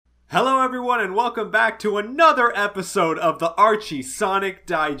Hello everyone and welcome back to another episode of the Archie Sonic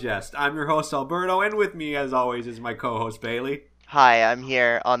Digest. I'm your host Alberto and with me as always is my co-host Bailey. Hi, I'm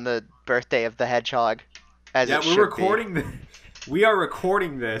here on the birthday of the hedgehog. We are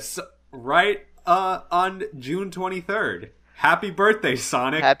recording this right on June 23rd. Happy birthday,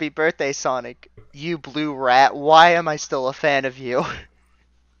 Sonic. Happy birthday, Sonic. You blue rat, why am I still a fan of you?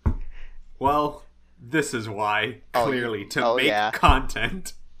 Well, this is why, clearly, to make yeah.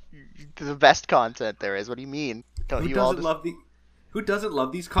 content. The best content there is. What do you mean? Who doesn't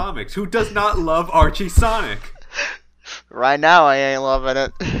love these comics? Who does not love Archie Sonic? Right now, I ain't loving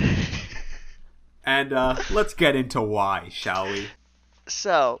it. And let's get into why, shall we?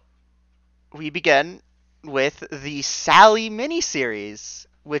 So, we begin with the Sally miniseries,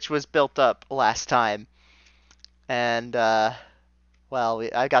 which was built up last time. And, I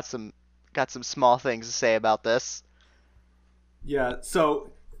got some small things to say about this. Yeah,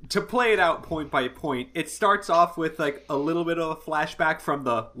 so to play it out point by point, it starts off with like a little bit of a flashback from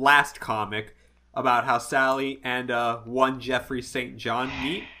the last comic about how Sally and one Jeffrey St. John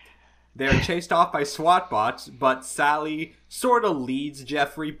meet. They're chased off by SWAT bots, but Sally sort of leads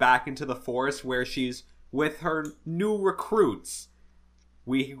Jeffrey back into the forest where she's with her new recruits.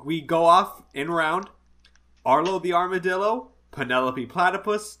 We go off in round. Arlo the Armadillo, Penelope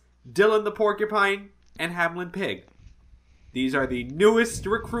Platypus, Dylan the Porcupine, and Hamlin Pig. These are the newest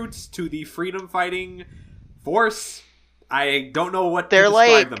recruits to the freedom fighting force. I don't know what to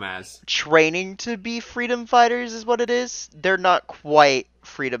describe them as. Training to be freedom fighters is what it is. They're not quite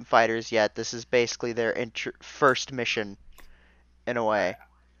freedom fighters yet. This is basically their first mission, in a way.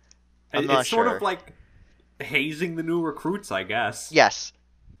 It's sort of like hazing the new recruits, I guess. Yes.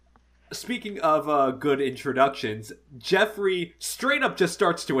 Speaking of good introductions, Jeffrey straight up just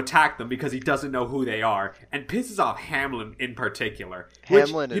starts to attack them because he doesn't know who they are, and pisses off Hamlin in particular.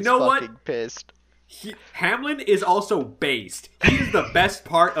 Hamlin is fucking pissed. Hamlin is also based. He's the best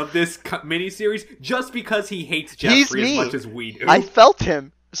part of this miniseries just because he hates Jeffrey as much as we do. I felt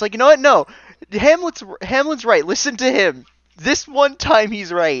him. It's like, you know what? No. Hamlin's right. Listen to him. This one time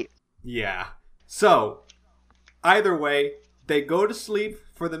he's right. Yeah. So, either way, they go to sleep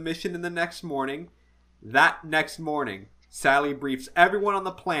for the mission in the next morning. That next morning, Sally briefs everyone on the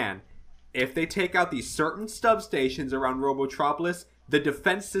plan. If they take out these certain substations around Robotropolis, the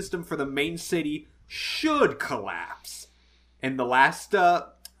defense system for the main city should collapse. In the last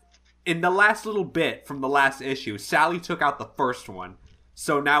little bit from the last issue, Sally took out the first one.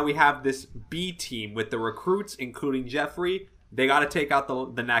 So now we have this B team with the recruits, including Jeffrey. They gotta take out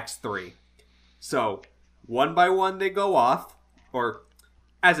the next three. So, one by one they go off, or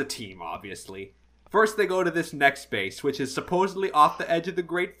as a team, obviously. First they go to this next base, which is supposedly off the edge of the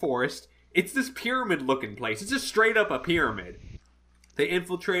Great Forest. It's this pyramid-looking place. It's just straight up a pyramid. They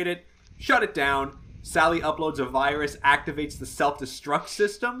infiltrate it, shut it down. Sally uploads a virus, activates the self-destruct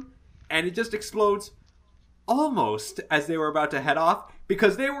system, and it just explodes almost as they were about to head off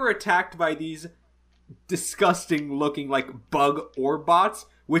because they were attacked by these disgusting-looking, like, bug orbots,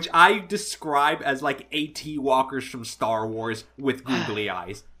 which I describe as like AT walkers from Star Wars with googly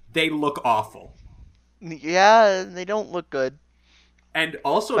eyes. They look awful. Yeah, they don't look good. And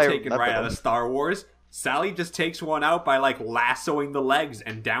also taken right out of Star Wars, Sally just takes one out by like lassoing the legs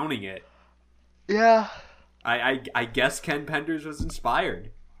and downing it. Yeah. I guess Ken Penders was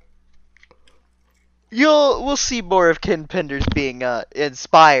inspired. We'll see more of Ken Penders being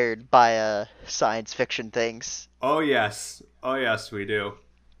inspired by science fiction things. Oh yes, we do.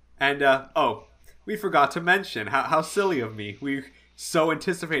 And, we forgot to mention, how silly of me. We so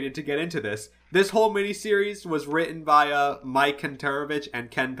anticipated to get into this. This whole miniseries was written by Mike Kantarovich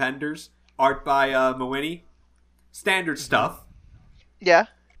and Ken Penders. Art by Mowini. Standard stuff. Yeah.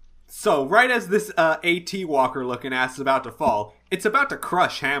 So, right as this AT Walker looking ass is about to fall, it's about to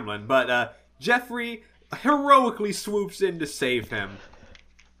crush Hamlin, but Jeffrey heroically swoops in to save him.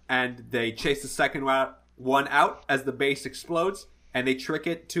 And they chase the second one out as the base explodes. And they trick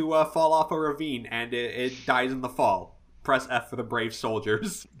it to fall off a ravine, and it dies in the fall. Press F for the brave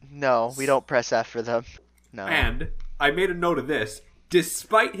soldiers. No, we don't press F for them. No. And I made a note of this.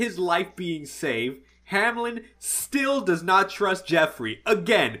 Despite his life being saved, Hamlin still does not trust Jeffrey.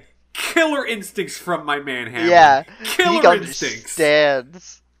 Again, killer instincts from my man Hamlin. Yeah, killer instincts.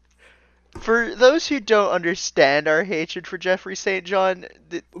 Understands. For those who don't understand our hatred for Jeffrey St. John,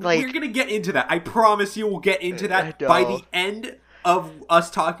 we're gonna get into that. I promise you we'll get into that by the end of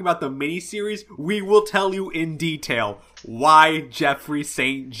us talking about the miniseries. We will tell you in detail why Jeffrey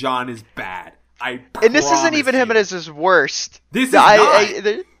St. John is bad. And this isn't even him at his worst. This is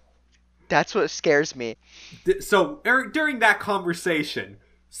not. That's what scares me. So during that conversation,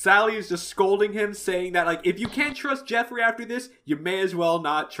 Sally is just scolding him, saying that, like, if you can't trust Jeffrey after this, you may as well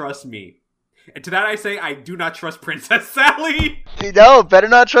not trust me. And to that I say, I do not trust Princess Sally! No, better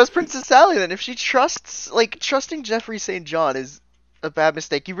not trust Princess Sally then. If she trusts, like, trusting Jeffrey St. John is a bad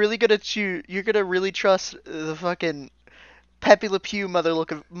mistake. You're gonna really trust the fucking Pepe Le Pew you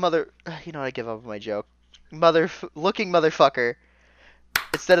know, I give up on my joke. Looking motherfucker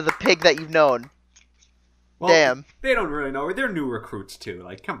instead of the pig that you've known. Well, damn. They don't really know her. They're new recruits too.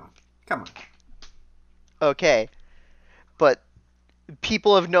 Like, come on. Okay. But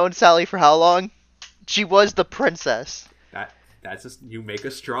people have known Sally for how long? She was the princess. You make a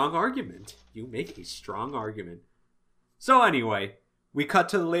strong argument. So anyway, we cut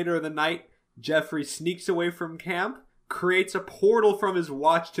to later in the night. Jeffrey sneaks away from camp, creates a portal from his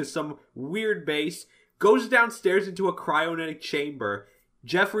watch to some weird base, goes downstairs into a cryogenic chamber.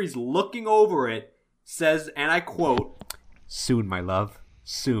 Jeffrey's looking over it, says, and I quote, "Soon, my love,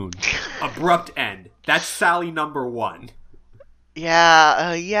 soon." Abrupt end. That's Sally number 1.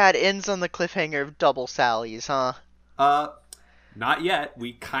 Yeah, it ends on the cliffhanger of double Sallys, huh? Not yet.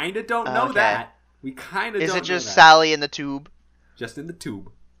 We kind of don't know that. Is it just Sally in the tube? Just in the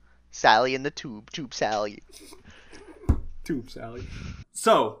tube. Sally in the tube. Tube Sally. Tube Sally.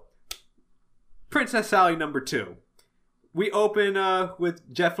 So, Princess Sally number 2. We open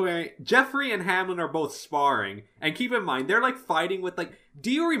with Jeffrey and Hamlin are both sparring. And keep in mind, they're like fighting with like...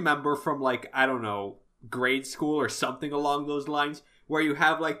 Do you remember from like, I don't know, grade school or something along those lines? Where you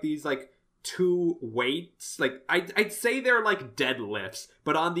have like these like 2 weights? Like, I'd say they're like deadlifts.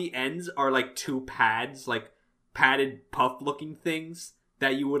 But on the ends are like 2 pads, like padded puff looking things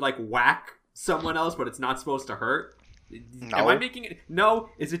that you would like whack someone else, but it's not supposed to hurt. No. Am I making it? No?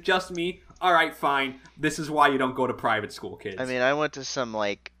 Is it just me? Alright, fine. This is why you don't go to private school, kids. I mean, I went to some,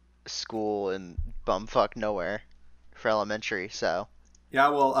 like, school in bumfuck nowhere for elementary, so... Yeah,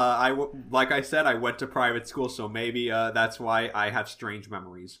 well, like I said, I went to private school, so maybe that's why I have strange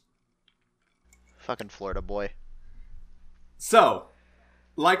memories. Fucking Florida boy. So,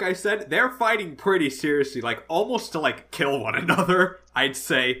 like I said, they're fighting pretty seriously, like, almost to, like, kill one another, I'd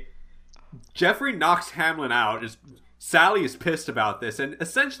say. Jeffrey knocks Hamlin out. Sally is pissed about this and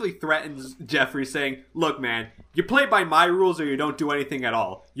essentially threatens Jeffrey, saying, "Look, man, you play by my rules or you don't do anything at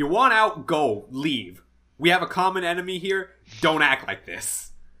all. You want out? Go. Leave. We have a common enemy here. Don't act like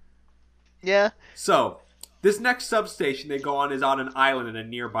this." Yeah. So, this next substation they go on is on an island in a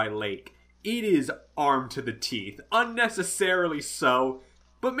nearby lake. It is armed to the teeth. Unnecessarily so,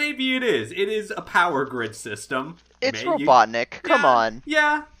 but maybe it is. It is a power grid system. It's Robotnik. Come on.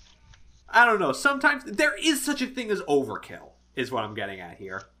 Yeah. I don't know. Sometimes there is such a thing as overkill, is what I'm getting at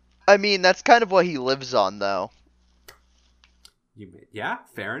here. I mean, that's kind of what he lives on, though. Yeah,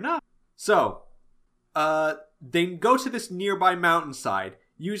 fair enough. So, they go to this nearby mountainside,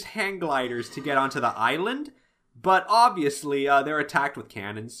 use hang gliders to get onto the island, but obviously they're attacked with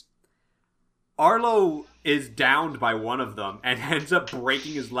cannons. Arlo is downed by one of them and ends up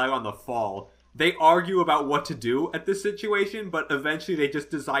breaking his leg on the fall. They argue about what to do at this situation, but eventually they just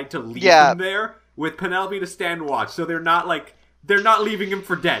decide to leave him there with Penelope to stand watch. So they're not leaving him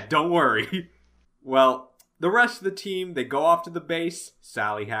for dead. Don't worry. Well, the rest of the team, they go off to the base.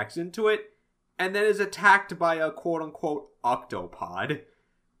 Sally hacks into it and then is attacked by a quote-unquote octopod.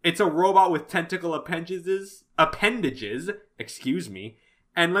 It's a robot with tentacle appendages, excuse me.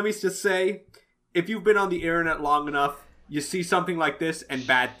 And let me just say, if you've been on the internet long enough, you see something like this and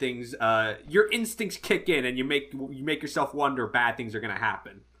bad things, your instincts kick in and you make yourself wonder bad things are going to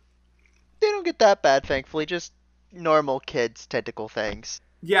happen. They don't get that bad, thankfully. Just normal kids' tentacle things.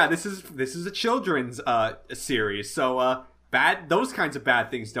 Yeah, this is a children's series, so those kinds of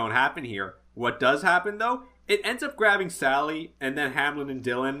bad things don't happen here. What does happen, though? It ends up grabbing Sally and then Hamlin and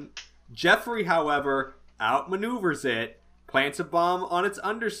Dylan. Jeffrey, however, outmaneuvers it, plants a bomb on its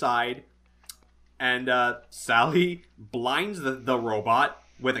underside, and Sally blinds the robot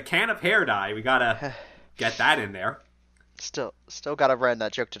with a can of hair dye. We gotta get that in there. Still gotta run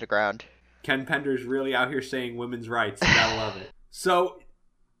that joke to the ground. Ken Pender's really out here saying women's rights. You gotta love it. So,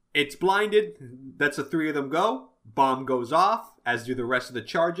 it's blinded. That's the 3 of them go. Bomb goes off, as do the rest of the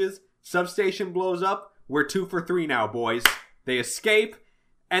charges. Substation blows up. We're 2 for 3 now, boys. They escape,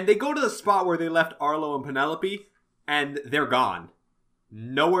 and they go to the spot where they left Arlo and Penelope, and they're gone.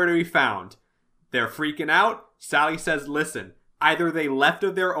 Nowhere to be found. They're freaking out. Sally says, "Listen, either they left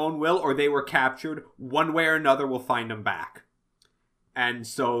of their own will or they were captured. One way or another, we'll find them back." And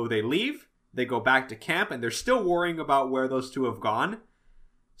so they leave. They go back to camp, and they're still worrying about where those 2 have gone.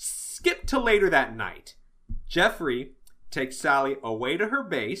 Skip to later that night. Jeffrey takes Sally away to her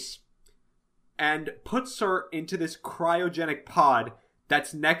base and puts her into this cryogenic pod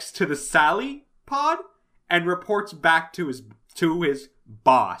that's next to the Sally pod and reports back to his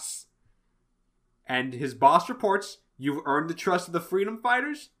boss. And his boss reports, "You've earned the trust of the freedom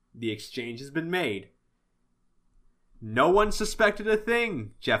fighters. The exchange has been made." "No one suspected a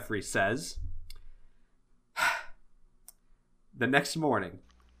thing," Jeffrey says. The next morning,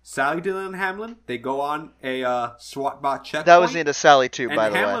 Sally, Dylan, and Hamlin, they go on a SWAT bot checkpoint. That was into Sally 2, by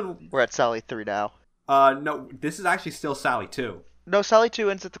the Hamlin, way. We're at Sally 3 now. No, this is actually still Sally 2. No, Sally 2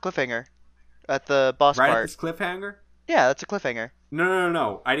 ends at the cliffhanger. At the boss right part. Right at this cliffhanger? Yeah, that's a cliffhanger.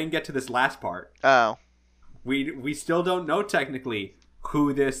 No. I didn't get to this last part. Oh. We still don't know technically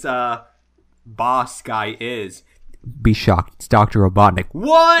who this boss guy is. Be shocked. It's Dr. Robotnik.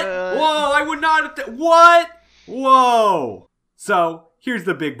 What? Whoa, I would not have... What? Whoa. So, here's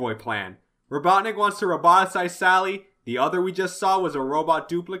the big boy plan. Robotnik wants to roboticize Sally. The other we just saw was a robot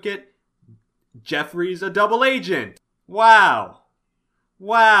duplicate. Jeffrey's a double agent. Wow.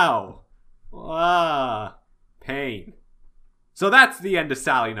 Pain. So that's the end of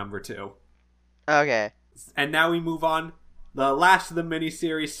Sally number 2. Okay. And now we move on. The last of the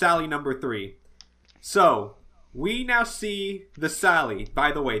miniseries, Sally number 3. So, we now see the Sally.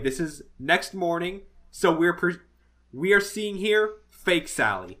 By the way, this is next morning. So we are seeing here fake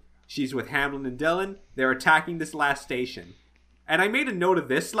Sally. She's with Hamlin and Dylan. They're attacking this last station. And I made a note of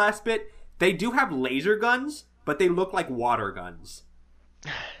this last bit. They do have laser guns, but they look like water guns.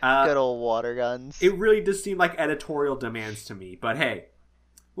 Good old water guns. It really does seem like editorial demands to me. But hey,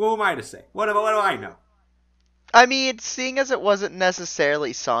 what am I to say? What do I know? I mean, seeing as it wasn't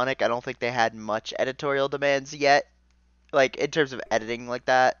necessarily Sonic, I don't think they had much editorial demands yet. Like, in terms of editing like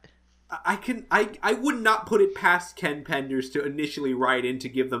that. I would not put it past Ken Penders to initially write in to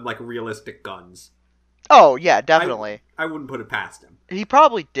give them, like, realistic guns. Oh, yeah, definitely. I wouldn't put it past him. He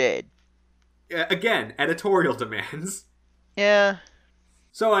probably did. Again, editorial demands. Yeah.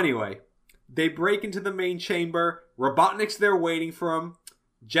 So anyway, they break into the main chamber. Robotnik's there waiting for him.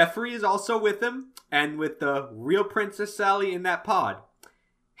 Jeffrey is also with him, and with the real Princess Sally in that pod.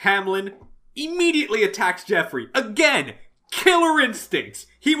 Hamlin immediately attacks Jeffrey. Again! Killer instincts!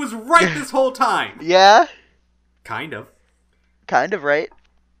 He was right this whole time! Yeah? Kind of. Kind of right.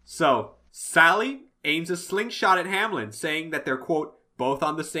 So, Sally aims a slingshot at Hamlin, saying that they're, quote, both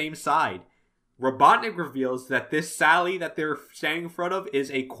on the same side. Robotnik reveals that this Sally that they're standing in front of is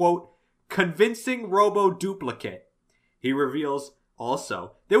a, quote, convincing robo-duplicate. He reveals,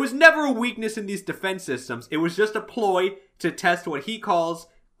 also, there was never a weakness in these defense systems. It was just a ploy to test what he calls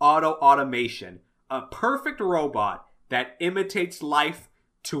auto-automation. A perfect robot that imitates life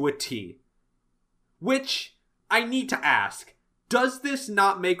to a T. Which, I need to ask, does this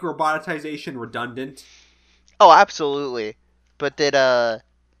not make robotization redundant? Oh, absolutely. But did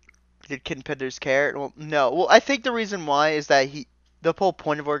Ken Penders care? Well, no. Well, I think the reason why is that the whole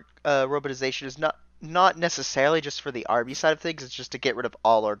point of robotization is not necessarily just for the army side of things. It's just to get rid of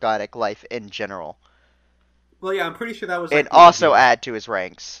all organic life in general. Well, yeah, I'm pretty sure that was... And also add to his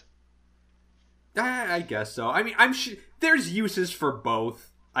ranks. I guess so. I mean, I'm sure there's uses for both,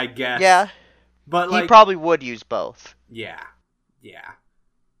 I guess. Yeah. But, like... He probably would use both. Yeah.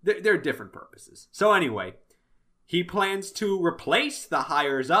 They're different purposes. So anyway, he plans to replace the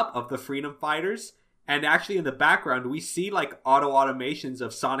hires up of the Freedom Fighters. And actually in the background, we see, like, auto-automations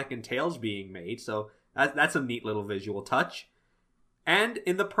of Sonic and Tails being made. So that's a neat little visual touch. And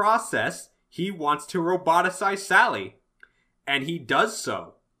in the process, he wants to roboticize Sally. And he does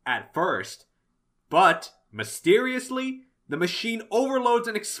so, at first. But, mysteriously, the machine overloads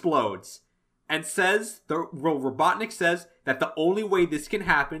and explodes. And Robotnik says that the only way this can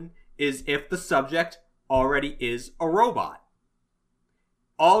happen is if the subject already is a robot.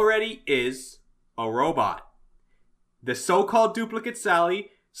 Already is a robot. The so-called duplicate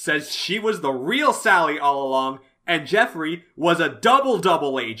Sally says she was the real Sally all along, and Jeffrey was a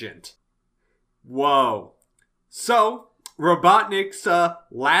double agent. Whoa. So, Robotnik's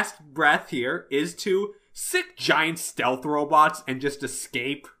last breath here is to sick giant stealth robots and just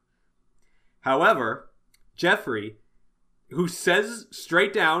escape. However, Jeffrey, who says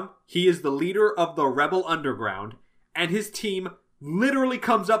straight down he is the leader of the Rebel Underground, and his team literally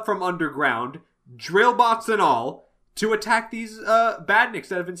comes up from underground, drill bots and all, to attack these badniks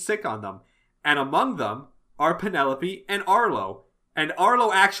that have been sick on them. And among them are Penelope and Arlo. And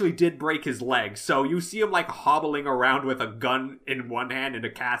Arlo actually did break his leg, so you see him like hobbling around with a gun in one hand and a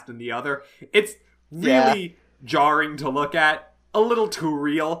cast in the other. It's really jarring to look at. A little too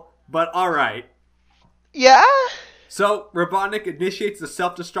real, but alright. Yeah? So, Robotnik initiates the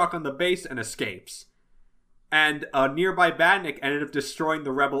self-destruct on the base and escapes. And a nearby badnik ended up destroying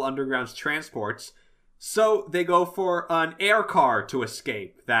the Rebel Underground's transports. So they go for an air car to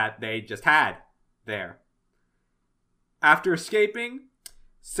escape that they just had there. After escaping,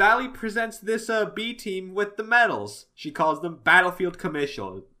 Sally presents this B team with the medals. She calls them battlefield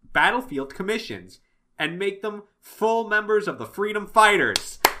commissions, and make them full members of the Freedom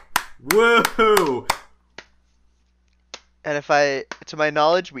Fighters. Woohoo! And to my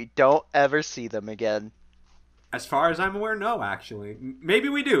knowledge, we don't ever see them again. As far as I'm aware, no, actually. Maybe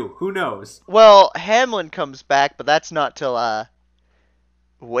we do. Who knows? Well, Hamlin comes back, but that's not till,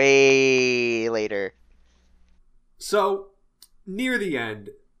 way later. So, near the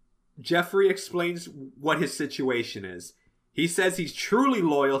end, Jeffrey explains what his situation is. He says he's truly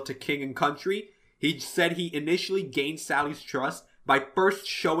loyal to king and country. He said he initially gained Sally's trust by first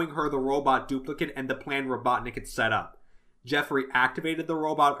showing her the robot duplicate and the plan Robotnik had set up. Jeffrey activated the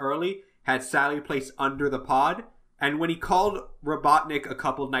robot early, had Sally placed under the pod, and when he called Robotnik a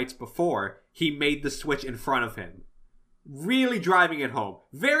couple nights before, he made the switch in front of him. Really driving it home.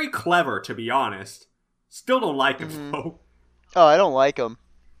 Very clever, to be honest. Still don't like him, though. Oh, I don't like him.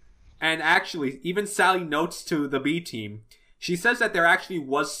 And actually, even Sally notes to the B team, she says that there actually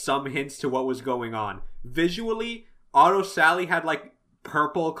was some hints to what was going on. Visually, Auto Sally had like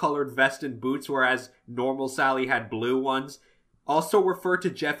purple colored vest and boots, whereas normal Sally had blue ones. Also referred to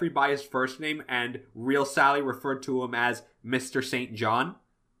Jeffrey by his first name, and real Sally referred to him as Mr. St. John.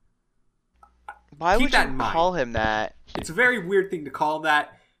 Why would you call him that? It's a very weird thing to call him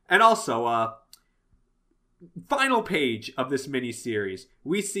that. And also, final page of this miniseries,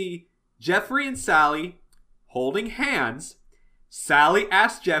 we see Jeffrey and Sally holding hands. Sally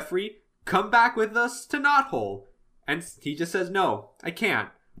asks Jeffrey, come back with us to Knothole. And he just says, no, I can't.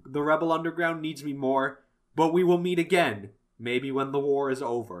 The Rebel Underground needs me more, but we will meet again, maybe when the war is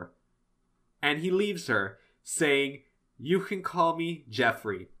over. And he leaves her, saying, you can call me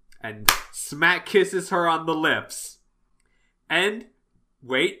Jeffrey. And smack kisses her on the lips. And,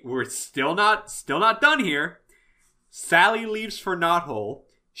 wait, we're still not done here. Sally leaves for Knothole.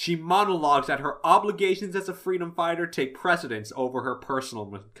 She monologues that her obligations as a freedom fighter take precedence over her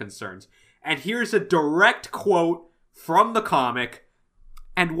personal concerns. And here's a direct quote from the comic.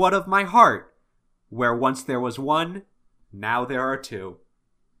 And what of my heart? Where once there was one, now there are two.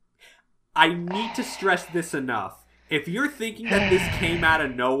 I need to stress this enough. If you're thinking that this came out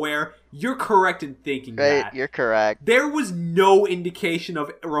of nowhere, you're correct in thinking that. Right, you're correct. There was no indication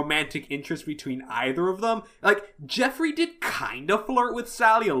of romantic interest between either of them. Like, Jeffrey did kind of flirt with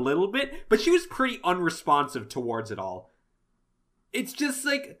Sally a little bit, but she was pretty unresponsive towards it all. It's just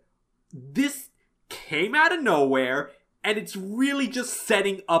like, this came out of nowhere, and it's really just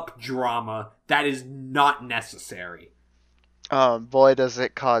setting up drama that is not necessary. Boy, does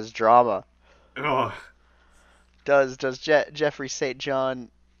it cause drama. Ugh. Does Jeffrey St. John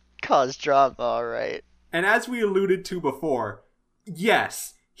cause drama, alright. And as we alluded to before,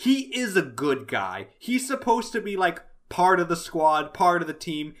 yes, he is a good guy. He's supposed to be like part of the squad, part of the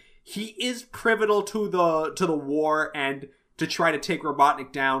team. He is pivotal to the war and to try to take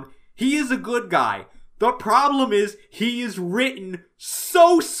Robotnik down. He is a good guy. The problem is he is written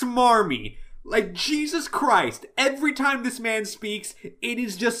so smarmy. Like, Jesus Christ, every time this man speaks, it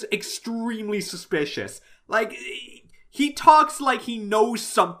is just extremely suspicious. Like, he talks like he knows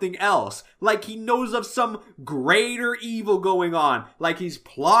something else. Like he knows of some greater evil going on. Like he's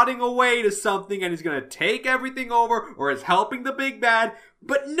plotting away to something and he's gonna take everything over or is helping the big bad.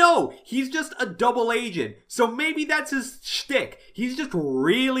 But no, he's just a double agent. So maybe that's his shtick. He's just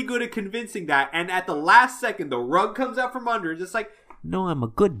really good at convincing that. And at the last second, the rug comes out from under. Just like, no, I'm a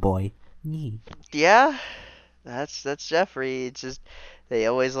good boy. Yeah, that's Jeffrey. It's just they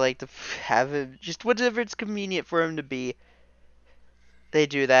always like to have him just whatever it's convenient for him to be. They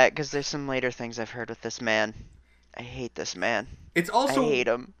do that because there's some later things I've heard with this man. I hate this man. I hate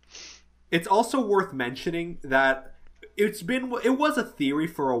him. It's also worth mentioning that it was a theory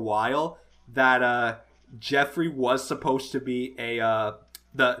for a while that Jeffrey was supposed to be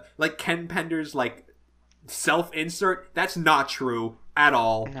Ken Pender's self-insert. That's not true at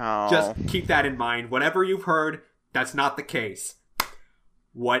all. No. Just keep that in mind. Whatever you've heard, that's not the case.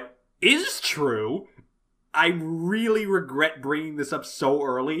 What is true, I really regret bringing this up so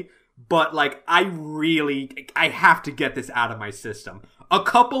early, but I have to get this out of my system. A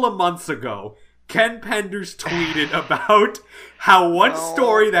couple of months ago, Ken Penders tweeted about how one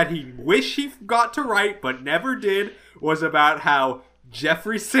story that he wished he got to write but never did was about how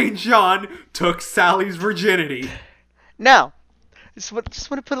Jeffrey St. John took Sally's virginity. Now, just want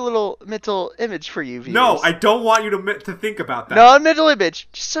to put a little mental image for you, viewers. No, I don't want you to think about that. No, a mental image.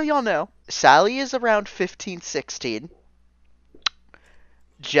 Just so y'all know. Sally is around 15, 16.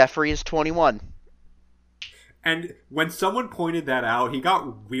 Jeffrey is 21. And when someone pointed that out, he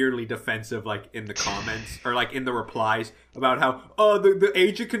got weirdly defensive, like, in the comments, or, like, in the replies, about how, the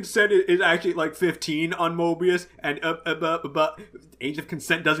age of consent is actually, like, 15 on Mobius, and, age of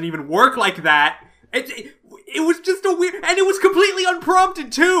consent doesn't even work like that. It was just a weird, and it was completely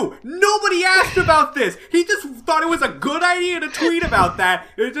unprompted too. Nobody asked about this. He just thought it was a good idea to tweet about that.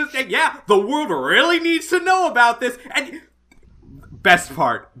 It's just like, yeah, the world really needs to know about this. And best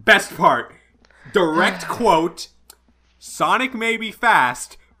part, direct quote, Sonic may be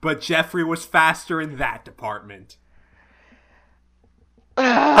fast, but Jeffrey was faster in that department.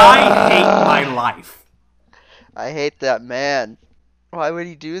 I hate my life. I hate that man. Why would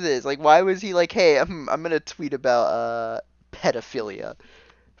he do this? Like, why was he like, hey, I'm gonna tweet about pedophilia,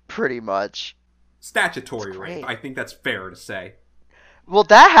 pretty much. Statutory rape. I think that's fair to say. Well,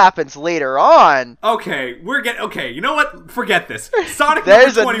 that happens later on. Okay, you know what? Forget this. Sonic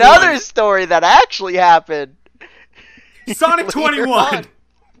There's number 21. Another story that actually happened. Sonic 21.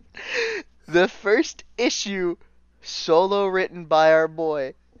 The first issue, solo written by our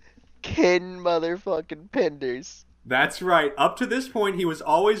boy, Ken motherfucking Penders. That's right. Up to this point, he was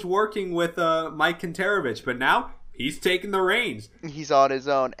always working with Mike Kantarovich, but now he's taking the reins. He's on his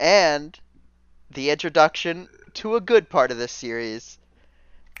own. And the introduction to a good part of this series,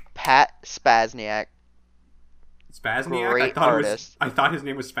 Pat Spazniak. Spazniak? Great artist. I thought his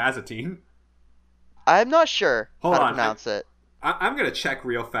name was Spazatine. I'm not sure how to pronounce it. I'm going to check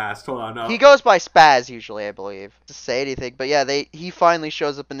real fast. Hold on. He goes by Spaz usually, I believe. To say anything. But yeah, he finally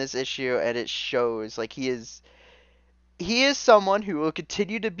shows up in this issue, and it shows like he is someone who will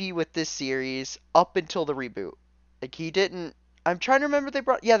continue to be with this series up until the reboot. Like, he didn't... I'm trying to remember, they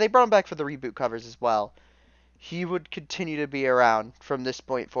brought him back for the reboot covers as well. He would continue to be around from this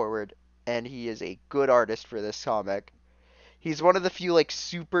point forward, and he is a good artist for this comic. He's one of the few, like,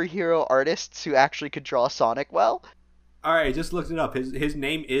 superhero artists who actually could draw Sonic well. Alright, just looked it up. His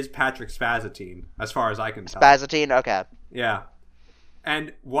name is Patrick Spazatine, as far as I can tell. Spazatine? Okay. Yeah.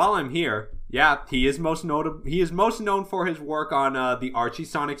 And while I'm here, yeah, he is most known for his work on the Archie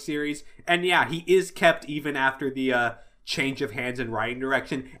Sonic series, and yeah, he is kept even after the change of hands and writing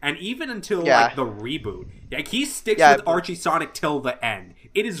direction, and even until like the reboot. Like, he sticks with Archie Sonic till the end.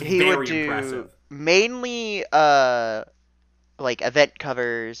 It is very impressive. Mainly like event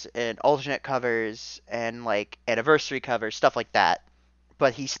covers and alternate covers and like anniversary covers, stuff like that.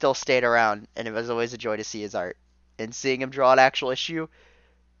 But he still stayed around, and it was always a joy to see his art. And seeing him draw an actual issue,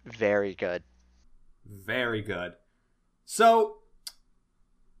 very good. Very good. So,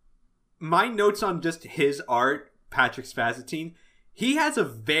 my notes on just his art, Patrick Spazatine, he has a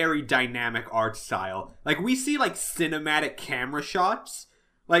very dynamic art style. Like, we see, like, cinematic camera shots.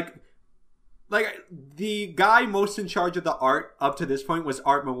 Like the guy most in charge of the art up to this point was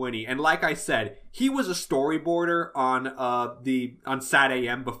Art Mawhinney. And like I said, he was a storyboarder on Sat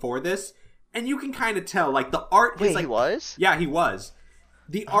AM before this. And you can kind of tell, like, the art is, like... he was? Yeah, he was.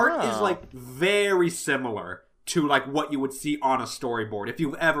 The art is, like, very similar to, like, what you would see on a storyboard, if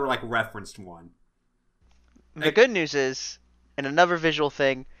you've ever, like, referenced one. The good news is, and another visual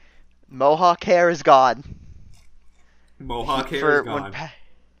thing, Mohawk hair is gone. Mohawk hair is gone.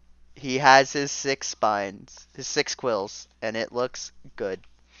 He has his 6 spines, his 6 quills, and it looks good.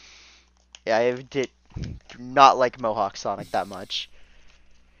 Yeah, I do not like Mohawk Sonic that much.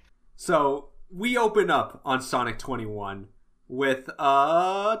 So, we open up on Sonic 21 with,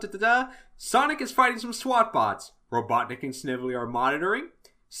 Sonic is fighting some SWAT bots. Robotnik and Snively are monitoring,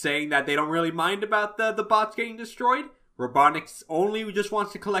 saying that they don't really mind about the bots getting destroyed. Robotnik only just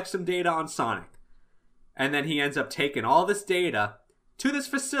wants to collect some data on Sonic. And then he ends up taking all this data to this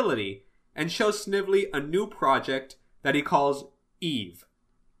facility and shows Snively a new project that he calls EVE.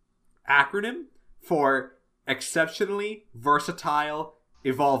 Acronym for Exceptionally Versatile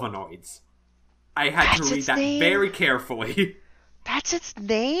Evolvenoids. I had to read that very carefully. That's its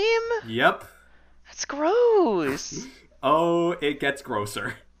name? Yep. That's gross. Oh, it gets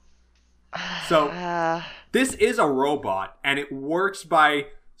grosser. So, this is a robot, and it works by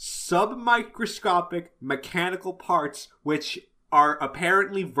submicroscopic mechanical parts which are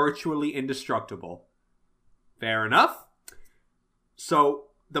apparently virtually indestructible. Fair enough. So,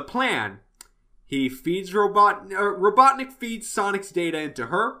 the plan... He feeds Robotnik feeds Sonic's data into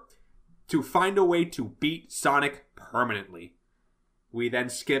her to find a way to beat Sonic permanently. We then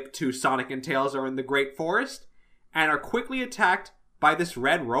skip to Sonic and Tails are in the Great Forest and are quickly attacked by this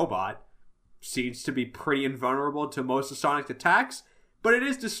red robot. Seems to be pretty invulnerable to most of Sonic's attacks, but it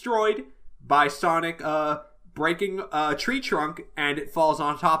is destroyed by Sonic breaking a tree trunk and it falls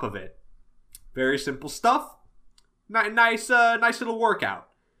on top of it. Very simple stuff. Nice little workout.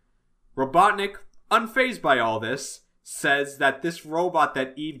 Robotnik unfazed by all this, says that this robot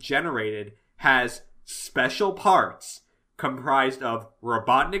that Eve generated has special parts comprised of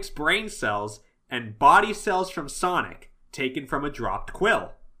Robotnik's brain cells and body cells from Sonic taken from a dropped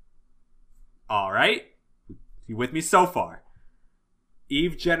quill. Alright? You with me so far?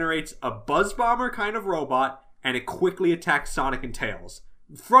 Eve generates a buzz bomber kind of robot, and it quickly attacks Sonic and Tails.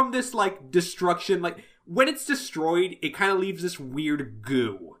 From this, destruction, when it's destroyed, it kind of leaves this weird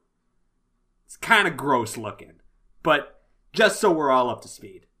goo. It's kind of gross looking. But just so we're all up to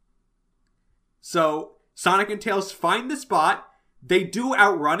speed. So, Sonic and Tails find the spot, they do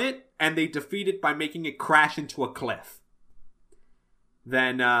outrun it, and they defeat it by making it crash into a cliff.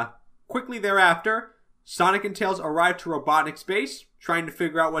 Then, quickly thereafter, Sonic and Tails arrive to Robotnik's base, trying to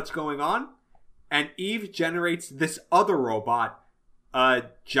figure out what's going on, and Eve generates this other robot, a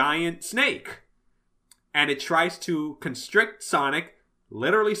giant snake. And it tries to constrict Sonic,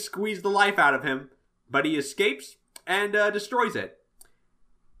 literally squeeze the life out of him, but he escapes and destroys it.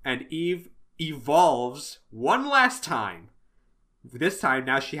 And Eve evolves one last time. This time,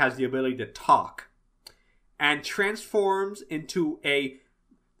 now she has the ability to talk. And transforms into a...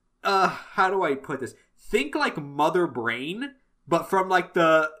 how do I put this? Think like Mother Brain, but from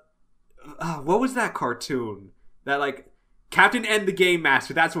the... what was that cartoon? That Captain N the Game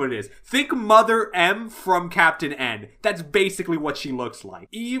Master, that's what it is. Think Mother M from Captain N. That's basically what she looks like.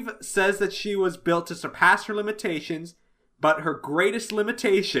 Eve says that she was built to surpass her limitations, but her greatest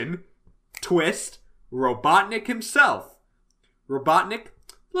limitation, twist, Robotnik himself. Robotnik, a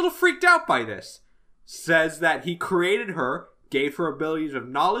little freaked out by this, says that he created her, gave her abilities of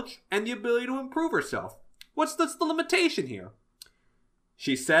knowledge, and the ability to improve herself. What's the limitation here?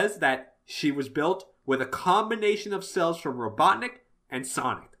 She says that she was built with a combination of cells from Robotnik and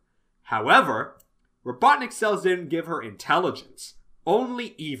Sonic. However, Robotnik cells didn't give her intelligence,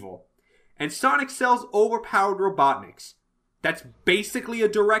 only evil. And Sonic cells overpowered Robotnik's. That's basically a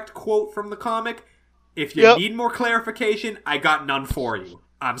direct quote from the comic. If you need more clarification, I got none for you.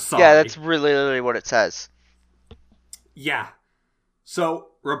 I'm sorry. Yeah, that's really literally what it says. Yeah. So,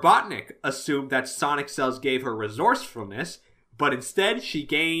 Robotnik assumed that Sonic cells gave her resourcefulness, but instead she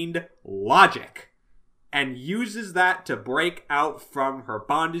gained logic, and uses that to break out from her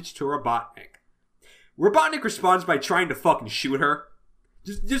bondage to Robotnik. Robotnik responds by trying to fucking shoot her.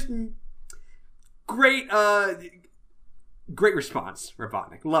 Just great, great response,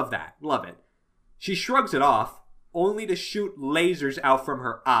 Robotnik. Love that. Love it. She shrugs it off, only to shoot lasers out from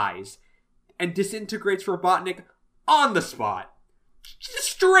her eyes, and disintegrates Robotnik on the spot. Just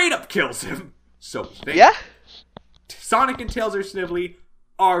straight up kills him. So think. Yeah? Sonic and Tails or Snively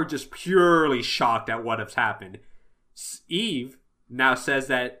are just purely shocked at what has happened. Eve now says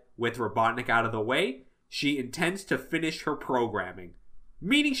that with Robotnik out of the way, she intends to finish her programming.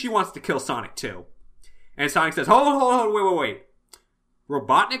 Meaning she wants to kill Sonic too. And Sonic says, hold, wait.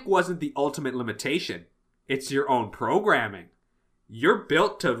 Robotnik wasn't the ultimate limitation. It's your own programming. You're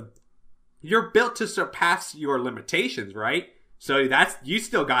built to surpass your limitations, right? So you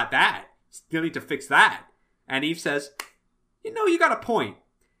still got that. Still need to fix that. And Eve says, you got a point.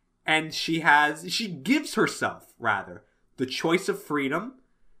 And she gives herself, rather, the choice of freedom,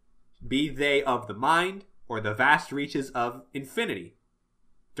 be they of the mind or the vast reaches of infinity.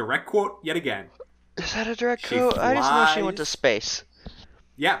 Direct quote yet again. Is that a direct quote? I just know she went to space.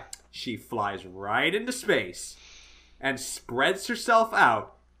 Yeah, she flies right into space and spreads herself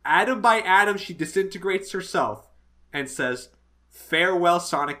out. Atom by atom, she disintegrates herself and says, "Farewell,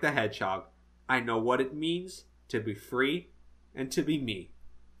 Sonic the Hedgehog. I know what it means to be free and to be me."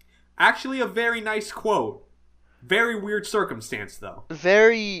 Actually, a very nice quote. Very weird circumstance, though.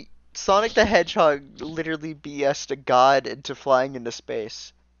 Very Sonic the Hedgehog literally BS'd a god into flying into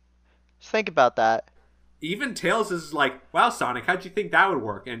space. Just think about that. Even Tails is like, "Wow, Sonic, how'd you think that would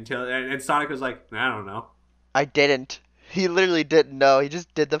work?" And Sonic was like, "I don't know." I didn't. He literally didn't know. He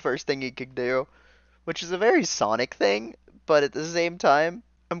just did the first thing he could do. Which is a very Sonic thing, but at the same time,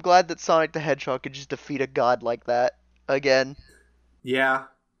 I'm glad that Sonic the Hedgehog could just defeat a god like that. Again. Yeah.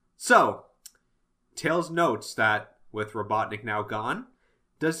 So, Tails notes that, with Robotnik now gone,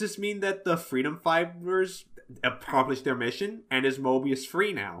 does this mean that the Freedom Fighters accomplished their mission and is Mobius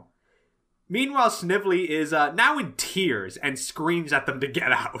free now? Meanwhile, Snively is now in tears and screams at them to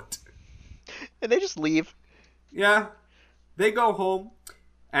get out. And they just leave. Yeah. They go home,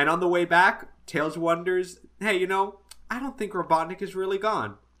 and on the way back, Tails wonders, hey, I don't think Robotnik is really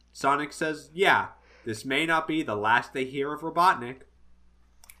gone. Sonic says, yeah, this may not be the last they hear of Robotnik.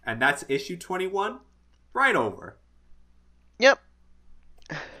 And that's issue 21, right over. Yep.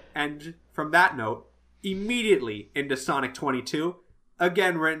 And from that note, immediately into Sonic 22,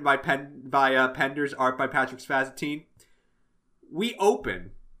 again written by Penders, art by Patrick Spazatine. We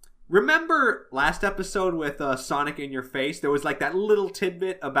open. Remember last episode with Sonic in Your Face? There was like that little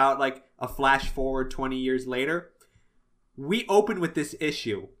tidbit about like a flash forward 20 years later. We open with this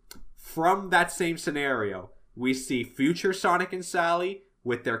issue. From that same scenario, we see future Sonic and Sally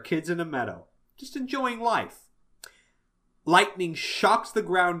with their kids in a meadow, just enjoying life. Lightning shocks the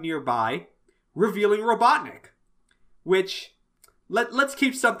ground nearby, revealing Robotnik. Which, let's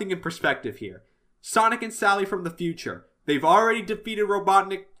keep something in perspective here. Sonic and Sally from the future. They've already defeated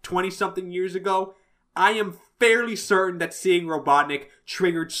Robotnik 20-something years ago. I am fairly certain that seeing Robotnik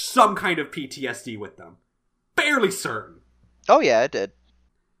triggered some kind of PTSD with them. Fairly certain. Oh yeah, it did.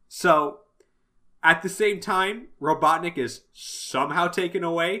 So, at the same time, Robotnik is somehow taken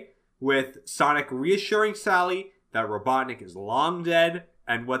away, with Sonic reassuring Sally that Robotnik is long dead,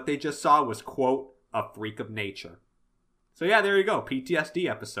 and what they just saw was, quote, a freak of nature. So yeah, there you go, PTSD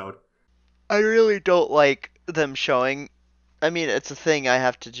episode. I really don't like them showing... I mean, it's a thing I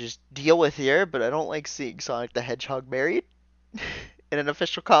have to just deal with here, but I don't like seeing Sonic the Hedgehog married in an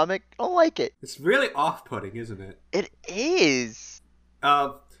official comic. I don't like it. It's really off-putting, isn't it? It is.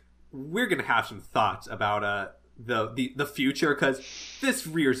 We're gonna have some thoughts about the future, because this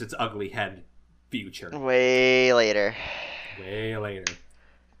rears its ugly head. Future. Way later.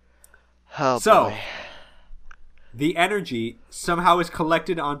 Oh, so, boy. The energy somehow is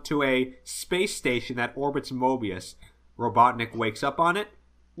collected onto a space station that orbits Mobius. Robotnik wakes up on it,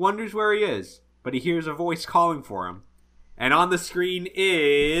 wonders where he is, but he hears a voice calling for him. And on the screen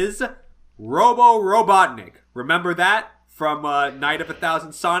is Robotnik. Remember that from Night of a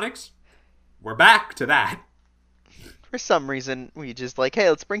Thousand Sonics? We're back to that. For some reason, we just like, hey,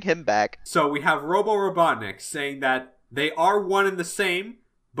 let's bring him back. So we have Robotnik saying that they are one and the same,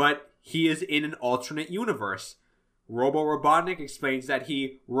 but he is in an alternate universe. Robotnik explains that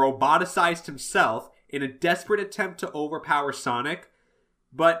he roboticized himself in a desperate attempt to overpower Sonic,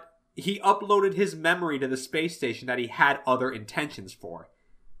 but he uploaded his memory to the space station that he had other intentions for.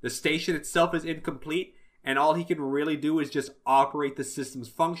 The station itself is incomplete, and all he can really do is just operate the system's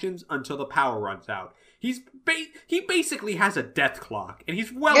functions until the power runs out. He basically has a death clock, and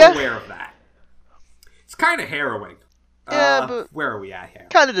he's well aware of that. It's kind of harrowing. Yeah, but where are we at here?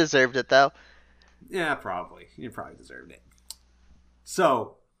 Kind of deserved it, though. Yeah, probably. You probably deserved it.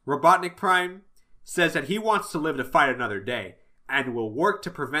 So, Robotnik Prime says that he wants to live to fight another day, and will work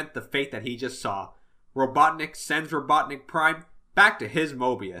to prevent the fate that he just saw. Robotnik sends Robotnik Prime back to his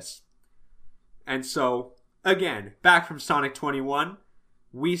Mobius. And so, again, back from Sonic 21,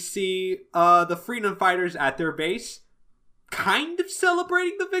 we see the Freedom Fighters at their base, kind of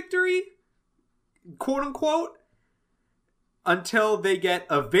celebrating the victory, quote-unquote, until they get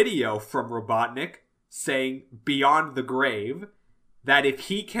a video from Robotnik saying, beyond the grave, that if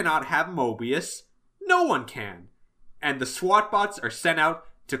he cannot have Mobius, no one can. And the SWAT bots are sent out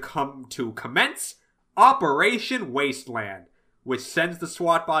to commence Operation Wasteland, which sends the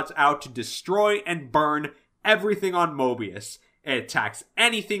SWAT bots out to destroy and burn everything on Mobius. It attacks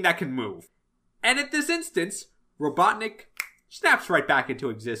anything that can move. And at this instance, Robotnik snaps right back into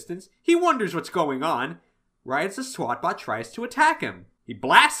existence. He wonders what's going on, right as the SWAT bot tries to attack him. He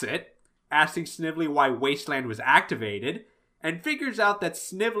blasts it, asking Snively why Wasteland was activated, and figures out that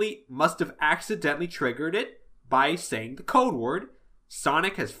Snively must have accidentally triggered it by saying the code word.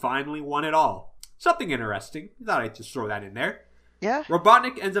 Sonic has finally won it all. Something interesting. Thought I'd just throw that in there. Yeah.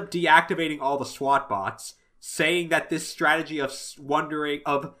 Robotnik ends up deactivating all the SWAT bots, saying that this strategy of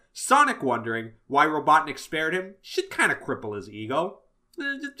Sonic wondering why Robotnik spared him should kind of cripple his ego.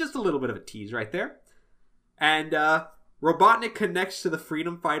 Just a little bit of a tease right there. And Robotnik connects to the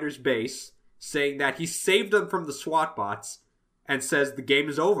Freedom Fighters base, saying that he saved them from the SWAT bots, and says the game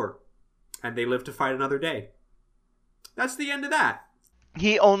is over, and they live to fight another day. That's the end of that.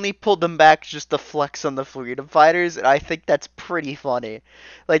 He only pulled them back just to flex on the Freedom Fighters, and I think that's pretty funny.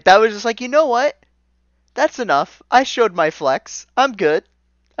 Like, that was just like, you know what? That's enough. I showed my flex. I'm good.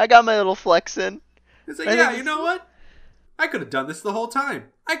 I got my little flex in. It's like, yeah, you know what? I could have done this the whole time.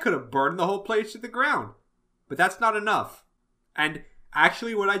 I could have burned the whole place to the ground. But that's not enough. And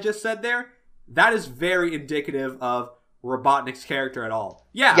actually, what I just said there, that is very indicative of Robotnik's character at all.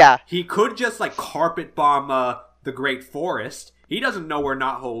 Yeah. He could just, like, carpet bomb the Great Forest. He doesn't know where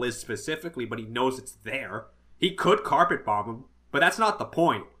Knothole is specifically, but he knows it's there. He could carpet bomb him, but that's not the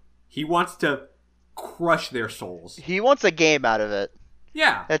point. He wants to crush their souls. He wants a game out of it.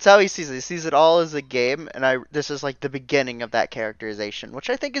 Yeah. That's how he sees it. He sees it all as a game, and this is like the beginning of that characterization, which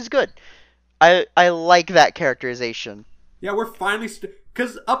I think is good. I like that characterization. Yeah, we're finally...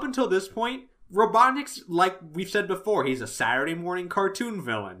 Because up until this point, Robotnik's, like we've said before, he's a Saturday morning cartoon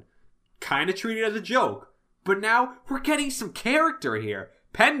villain. Kind of treated as a joke. But now we're getting some character here.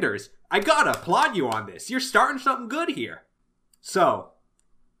 Penders, I gotta applaud you on this. You're starting something good here. So,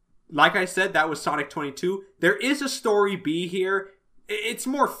 like I said, that was Sonic 22. There is a story B here. It's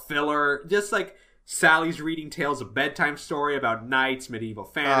more filler. Just like Sally's reading Tales of Bedtime story about knights, medieval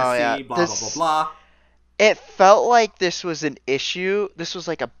fantasy, blah, blah, blah, blah. It felt like this was an issue. This was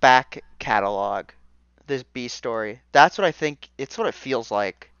like a back catalog. This B story. That's what I think. It's what it feels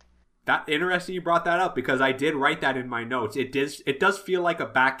like. That interesting you brought that up because I did write that in my notes. It does feel like a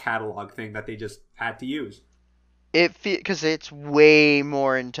back catalog thing that they just had to use. Because it's way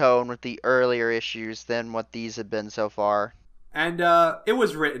more in tone with the earlier issues than what these have been so far. And it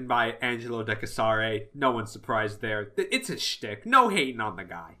was written by Angelo De Casare. No one's surprised there. It's his shtick. No hating on the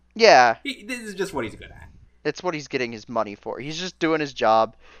guy. Yeah. This is just what he's good at. It's what he's getting his money for. He's just doing his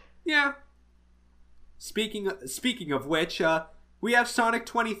job. Yeah. Speaking of which, we have Sonic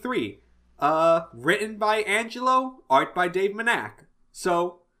 23. Written by Angelo, art by Dave Manak.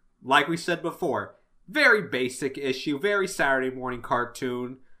 So, like we said before, very basic issue, very Saturday morning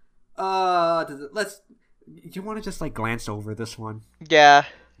cartoon. Do you want to just like glance over this one? Yeah.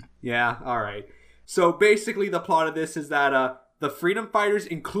 Yeah, alright. So basically the plot of this is that the Freedom Fighters,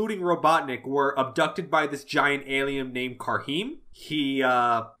 including Robotnik, were abducted by this giant alien named Karhim. He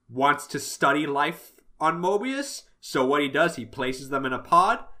wants to study life on Mobius, so what he does, he places them in a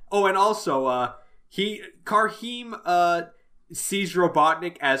pod. Oh, and also, Karhim sees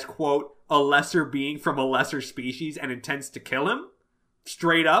Robotnik as, quote, a lesser being from a lesser species and intends to kill him.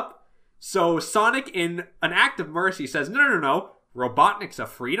 Straight up. So Sonic, in an act of mercy, says, no, Robotnik's a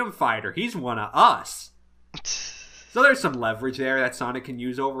freedom fighter. He's one of us. So there's some leverage there that Sonic can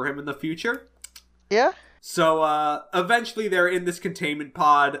use over him in the future. Yeah. So, eventually they're in this containment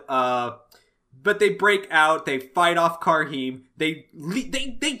pod, but they break out, they fight off Karhim,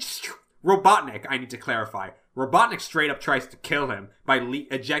 Robotnik, I need to clarify, Robotnik straight up tries to kill him by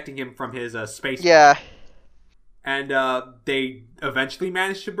ejecting him from his space. Yeah. Pod. And they eventually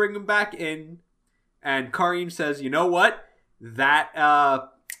manage to bring him back in, and Karhim says, you know what? That,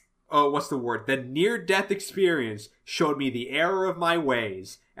 what's the word? The near-death experience showed me the error of my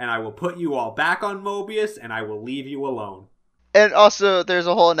ways, and I will put you all back on Mobius, and I will leave you alone. And also, there's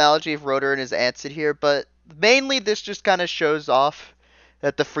a whole analogy of Rotor and his ants in here, but mainly this just kind of shows off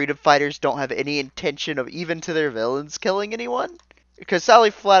that the Freedom Fighters don't have any intention of, even to their villains, killing anyone. Because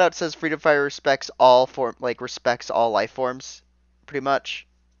Sally flat out says Freedom Fighter respects all life forms, pretty much.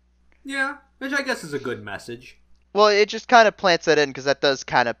 Yeah, which I guess is a good message. Well, it just kind of plants that in, because that does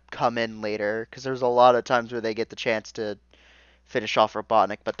kind of come in later, because there's a lot of times where they get the chance to finish off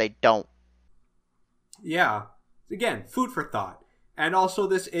Robotnik, but they don't. Yeah. Again, food for thought. And also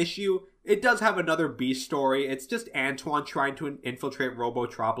this issue, it does have another B story. It's just Antoine trying to infiltrate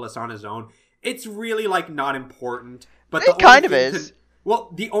Robotropolis on his own. It's really, like, not important. But it kind of is.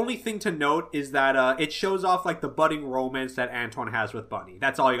 The only thing to note is that it shows off, like, the budding romance that Antoine has with Bunny.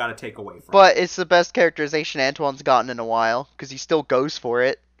 That's all you gotta take away from it. But it's the best characterization Antoine's gotten in a while, because he still goes for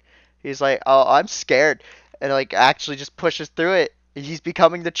it. He's like, oh, I'm scared. And, like, actually just pushes through it. And he's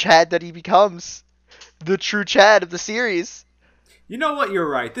becoming the Chad that he becomes. The true Chad of the series. You know what? You're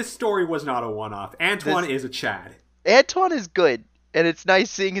right. This story was not a one-off. Antoine is a Chad. Antoine is good. And it's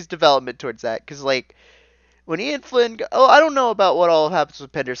nice seeing his development towards that. Because, like, when he and Flynn go... Oh, I don't know about what all happens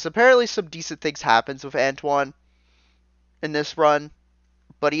with Penders. Apparently some decent things happens with Antoine in this run.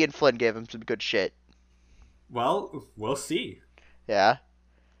 But Ian Flynn gave him some good shit. Well, we'll see. Yeah.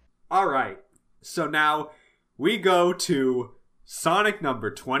 Alright. So now we go to Sonic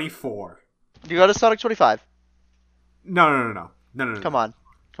number 24. You go to Sonic 25. No. Come on.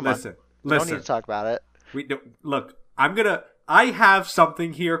 Listen. We don't need to talk about it. Look, I have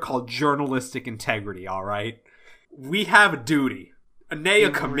something here called journalistic integrity, alright? We have a duty. A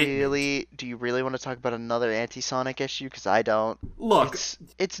commitment. Do you really want to talk about another anti-Sonic issue? Because I don't. Look.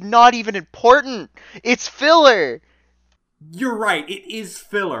 It's not even important. It's filler. You're right. It is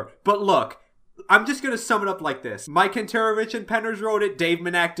filler. But look, I'm just going to sum it up like this. Mike Kantarovich and Penders wrote it. Dave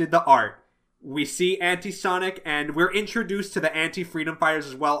Manak did the art. We see Anti-Sonic, and we're introduced to the Anti-Freedom Fighters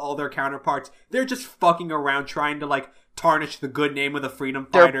as well, all their counterparts. They're just fucking around trying to, like, tarnish the good name of the Freedom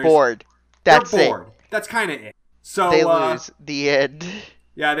Fighters. They're bored. They're bored. That's kind of it. So they lose the end.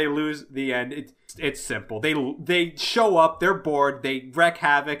 Yeah, they lose the end. It's simple. They show up, they're bored, they wreak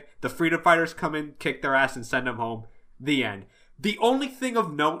havoc, the Freedom Fighters come in, kick their ass, and send them home. The end. The only thing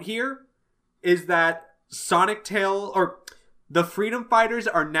of note here is that the Freedom Fighters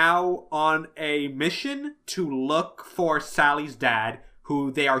are now on a mission to look for Sally's dad,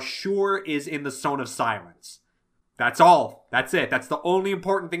 who they are sure is in the Zone of Silence. That's all. That's it. That's the only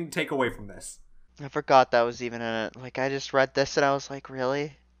important thing to take away from this. I forgot that was even in it. Like, I just read this and I was like,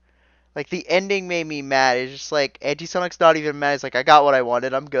 really? Like, the ending made me mad. It's just like, Anti-Sonic's not even mad. He's like, I got what I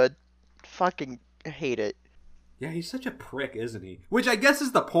wanted. I'm good. Fucking hate it. Yeah, he's such a prick, isn't he? Which I guess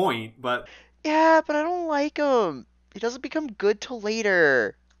is the point, but... Yeah, but I don't like him. He doesn't become good till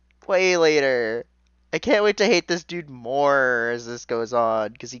later. Way later. I can't wait to hate this dude more as this goes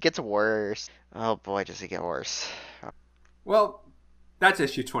on, because he gets worse. Oh boy, does he get worse. Well, that's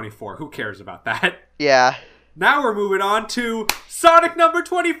issue 24. Who cares about that? Yeah. Now we're moving on to Sonic number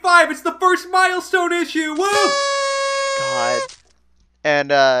 25. It's the first milestone issue. Woo! God.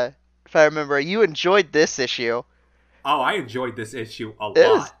 And, if I remember, you enjoyed this issue. Oh, I enjoyed this issue a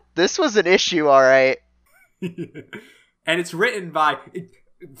lot. This was an issue, alright. And it's written by...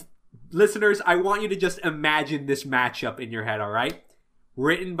 Listeners, I want you to just imagine this matchup in your head, alright?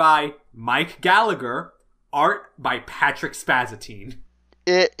 Written by Mike Gallagher, art by Patrick Spazatine.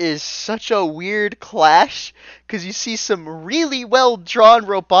 It is such a weird clash, because you see some really well-drawn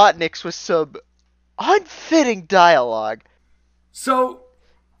Robotniks with some unfitting dialogue. So,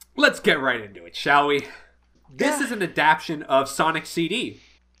 let's get right into it, shall we? This is an adaptation of Sonic CD.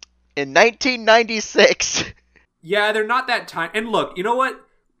 In 1996. Yeah, they're not that time. And look, you know what?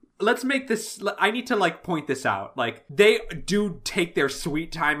 Let's make this... I need to, point this out. They do take their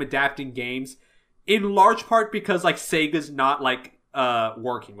sweet time adapting games, in large part because, Sega's not,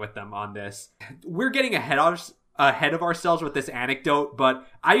 working with them on this. We're getting ahead of ourselves with this anecdote, but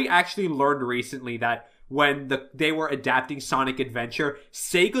I actually learned recently that when they were adapting Sonic Adventure,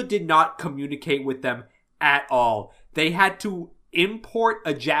 Sega did not communicate with them at all. They had to import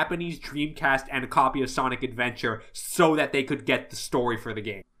a Japanese Dreamcast and a copy of Sonic Adventure so that they could get the story for the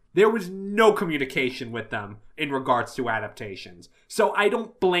game. There was no communication with them in regards to adaptations. So I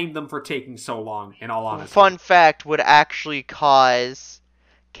don't blame them for taking so long, in all honesty. Fun fact would actually cause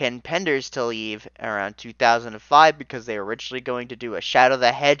Ken Penders to leave around 2005 because they were originally going to do a Shadow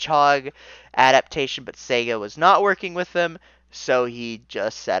the Hedgehog adaptation, but Sega was not working with them, so he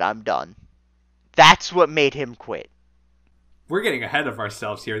just said, I'm done. That's what made him quit. We're getting ahead of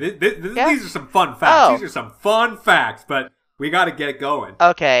ourselves here. These are some fun facts. These are some fun facts, but we got to get going.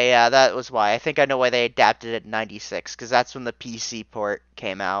 Okay, yeah, that was why. I think I know why they adapted it in 96, because that's when the PC port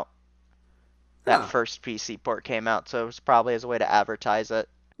came out. That first PC port came out, so it was probably as a way to advertise it.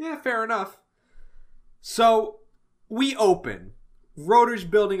 Yeah, fair enough. So, we open. Rotor's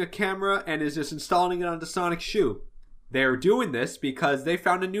building a camera and is just installing it onto Sonic's shoe. They're doing this because they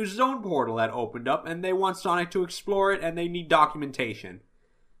found a new zone portal that opened up and they want Sonic to explore it and they need documentation.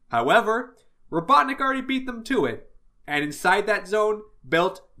 However, Robotnik already beat them to it. And inside that zone,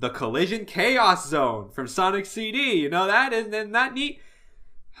 built the Collision Chaos Zone from Sonic CD. You know that? Isn't that neat?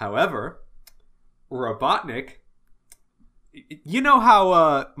 However, Robotnik... You know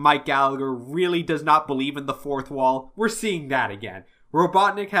how Mike Gallagher really does not believe in the fourth wall? We're seeing that again.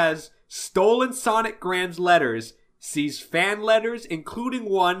 Robotnik has stolen Sonic Graham's letters, sees fan letters, including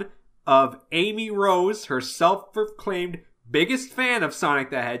one of Amy Rose, her self-proclaimed biggest fan of Sonic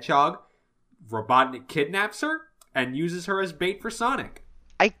the Hedgehog. Robotnik kidnaps her and uses her as bait for Sonic.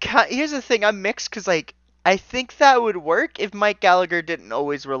 Here's the thing, I'm mixed because, I think that would work if Mike Gallagher didn't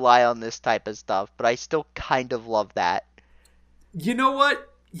always rely on this type of stuff, but I still kind of love that. You know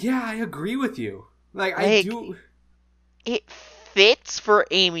what? Yeah, I agree with you. I do... It fits for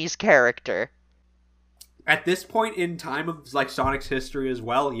Amy's character. At this point in time of, Sonic's history as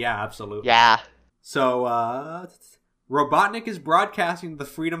well, yeah, absolutely. Yeah. So, Robotnik is broadcasting the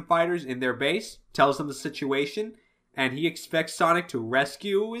Freedom Fighters in their base, tells them the situation, and he expects Sonic to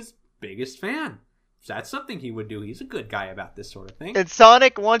rescue his biggest fan. That's something he would do. He's a good guy about this sort of thing. And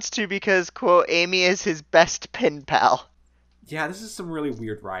Sonic wants to because, quote, Amy is his best pen pal. Yeah, this is some really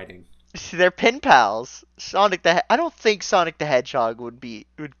weird writing. They're pen pals. I don't think Sonic the Hedgehog would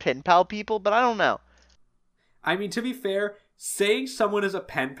pen pal people, but I don't know. I mean, to be fair, saying someone is a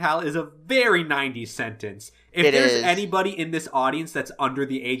pen pal is a very 90s sentence. If there's anybody in this audience that's under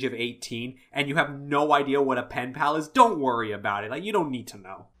the age of 18 and you have no idea what a pen pal is, don't worry about it. You don't need to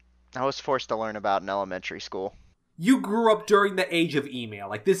know. I was forced to learn about in elementary school. You grew up during the age of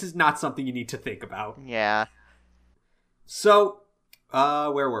email. This is not something you need to think about. Yeah. So,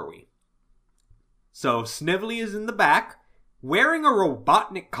 where were we? So, Snively is in the back, wearing a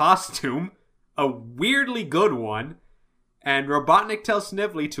Robotnik costume, a weirdly good one, and Robotnik tells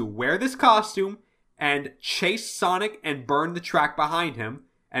Snively to wear this costume and chase Sonic and burn the track behind him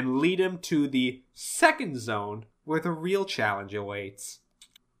and lead him to the second zone where the real challenge awaits.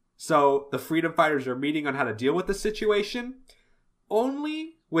 So, the Freedom Fighters are meeting on how to deal with the situation.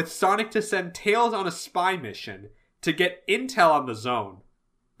 only with Sonic to send Tails on a spy mission to get intel on the zone.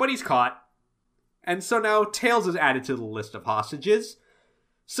 But he's caught. And so now Tails is added to the list of hostages.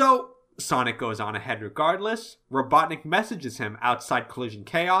 So Sonic goes on ahead regardless. Robotnik messages him outside Collision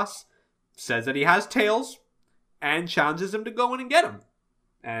Chaos, says that he has Tails, and challenges him to go in and get him.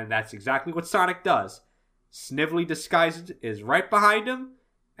 And that's exactly what Sonic does. Snively disguised is right behind him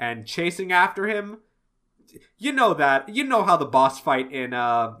and chasing after him. You know that. You know how the boss fight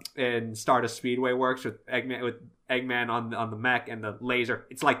in Stardust Speedway works with Eggman on the mech and the laser.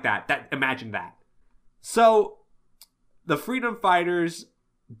 It's like that. Imagine that. So the Freedom Fighters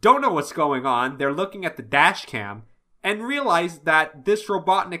don't know what's going on. They're looking at the dash cam and realize that this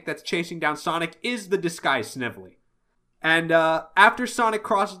Robotnik that's chasing down Sonic is the disguised Snively. And after Sonic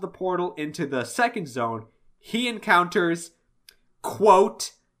crosses the portal into the second zone, he encounters,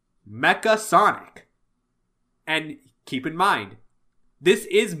 quote, Mecha Sonic. And keep in mind, this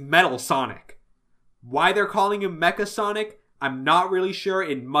is Metal Sonic. Why they're calling him Mecha Sonic, I'm not really sure.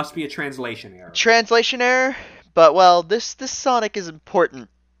 It must be a translation error. Translation error? But, well, this Sonic is important.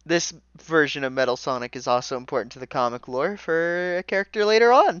 This version of Metal Sonic is also important to the comic lore for a character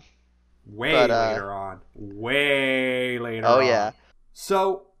later on. Way later on. Oh, yeah.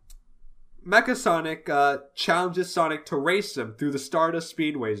 So, Mecha Sonic challenges Sonic to race him through the Stardust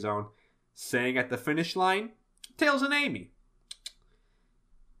Speedway Zone, saying at the finish line, Tails and Amy.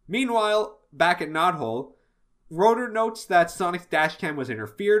 Meanwhile, back at Knothole, Rotor notes that Sonic's dashcam was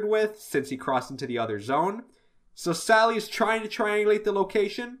interfered with since he crossed into the other zone, so Sally is trying to triangulate the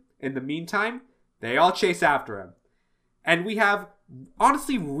location. In the meantime, they all chase after him. And we have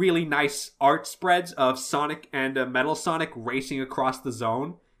honestly really nice art spreads of Sonic and Metal Sonic racing across the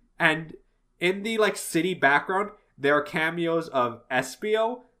zone. And in the city background, there are cameos of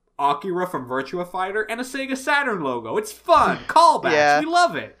Espio, Akira from Virtua Fighter, and a Sega Saturn logo. It's fun. Callbacks. Yeah. We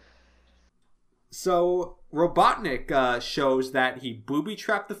love it. So Robotnik shows that he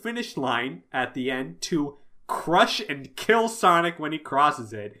booby-trapped the finish line at the end to crush and kill Sonic when he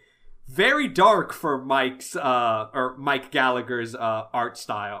crosses it. Very dark for Mike Gallagher's art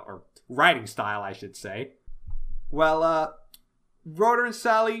style, or writing style, I should say. Well, Rotor and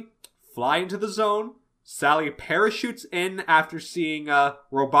Sally fly into the zone. Sally parachutes in after seeing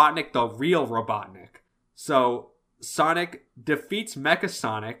Robotnik, the real Robotnik. So Sonic defeats Mecha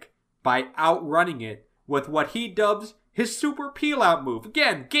Sonic by outrunning it with what he dubs his super peel-out move.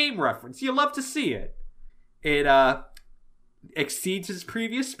 Again, game reference. You love to see it. It exceeds his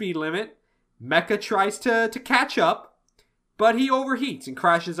previous speed limit. Mecha tries to catch up, but he overheats and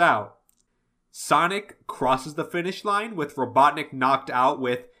crashes out. Sonic crosses the finish line with Robotnik knocked out,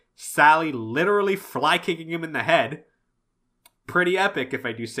 with Sally literally fly-kicking him in the head. Pretty epic, if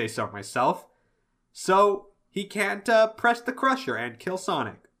I do say so myself. So he can't press the crusher and kill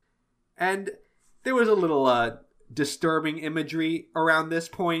Sonic. And there was a little disturbing imagery around this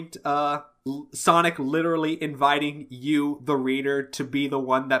point. Sonic literally inviting you, the reader, to be the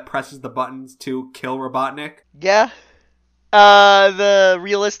one that presses the buttons to kill Robotnik. Yeah. The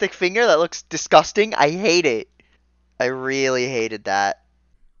realistic finger that looks disgusting. I hate it. I really hated that.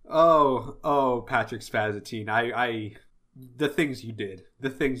 Oh, Patrick Spazatine. The things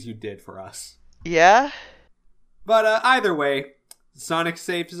you did for us. Yeah. But either way, Sonic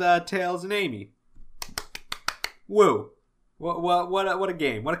saves Tails and Amy. Woo. What a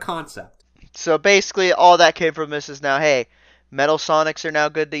game. What a concept. So basically, all that came from this is now, hey, Metal Sonics are now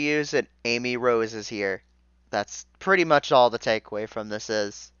good to use, and Amy Rose is here. That's pretty much all the takeaway from this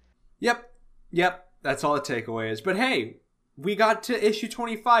is. Yep. That's all the takeaway is. But hey, we got to issue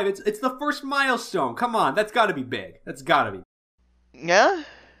 25. It's the first milestone. Come on, that's got to be big. That's got to be. Yeah,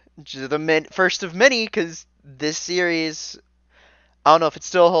 the first of many, because this series, I don't know if it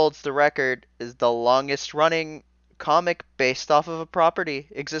still holds the record, is the longest running comic based off of a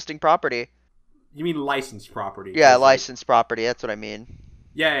existing property. You mean licensed property? Yeah, licensed property. That's what I mean.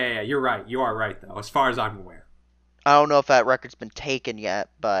 Yeah. You're right. You are right, though, as far as I'm aware. I don't know if that record's been taken yet,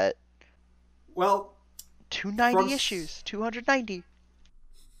 but... Well... 290 issues. 290.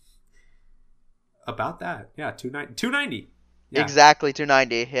 About that. Yeah, 290. Yeah. Exactly,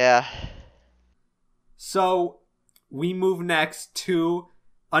 290. Yeah. So, we move next to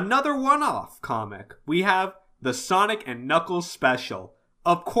another one-off comic. We have the Sonic and Knuckles special.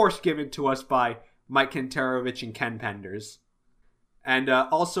 Of course given to us by Mike Kantarovich and Ken Penders. And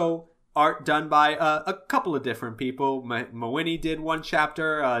also art done by a couple of different people. Mawini did one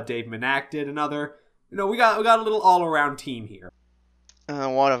chapter, Dave Manak did another. You know, we got a little all-around team here.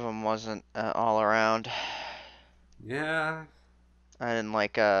 One of them wasn't all-around. Yeah. I didn't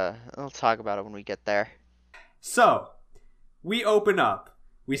like, we'll talk about it when we get there. So, We open up.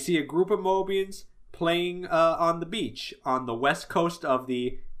 We see a group of Mobians playing on the beach on the west coast of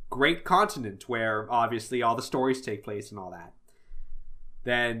the Great Continent, where obviously all the stories take place and all that.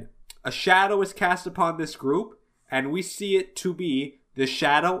 Then a shadow is cast upon this group, and we see it to be the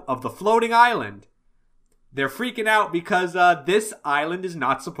shadow of the floating island. They're freaking out because this island is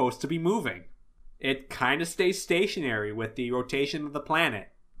not supposed to be moving. It kind of stays stationary with the rotation of the planet.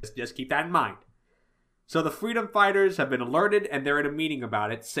 Just keep that in mind. So the freedom fighters have been alerted, and they're in a meeting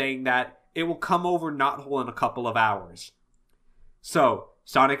about it, saying that it will come over Knothole in a couple of hours. So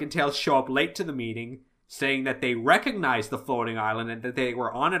Sonic and Tails show up late to the meeting, saying that they recognize the floating island and that they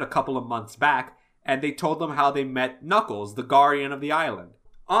were on it a couple of months back, and they told them how they met Knuckles, the guardian of the island.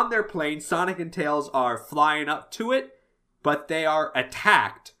 On their plane, Sonic and Tails are flying up to it, but they are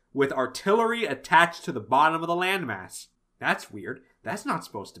attacked with artillery attached to the bottom of the landmass. That's weird. That's not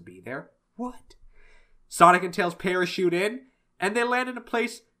supposed to be there. What? Sonic and Tails parachute in, and they land in a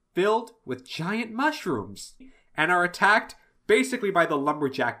place filled with giant mushrooms, and are attacked basically by the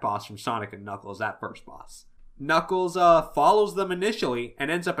lumberjack boss from Sonic and Knuckles, that first boss. Knuckles follows them initially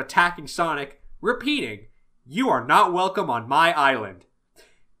and ends up attacking Sonic, repeating, "You are not welcome on my island."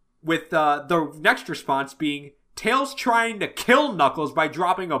 With the next response being Tails trying to kill Knuckles by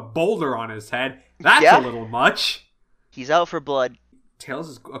dropping a boulder on his head. That's a little much. He's out for blood. Tails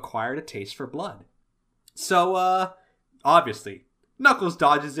has acquired a taste for blood. So, obviously, Knuckles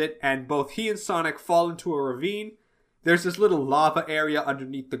dodges it, and both he and Sonic fall into a ravine. There's this little lava area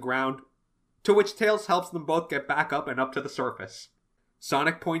underneath the ground, to which Tails helps them both get back up and up to the surface.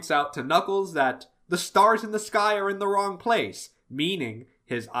 Sonic points out to Knuckles that the stars in the sky are in the wrong place, meaning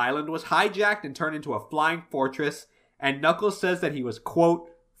his island was hijacked and turned into a flying fortress, and Knuckles says that he was, quote,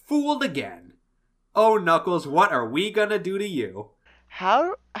 fooled again. Oh, Knuckles, what are we gonna do to you?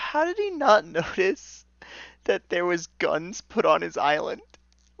 How did he not notice that there was guns put on his island?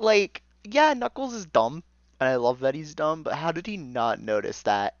 Like, yeah, Knuckles is dumb, and I love that he's dumb, but how did he not notice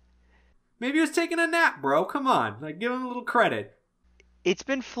that? Maybe he was taking a nap, bro. Come on. Like, give him a little credit. It's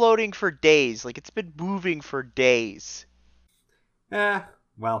been floating for days. Like, it's been moving for days.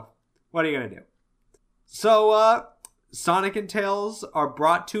 Well, what are you gonna do? So, Sonic and Tails are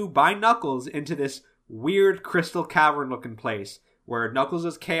brought to by Knuckles into this weird crystal cavern looking place where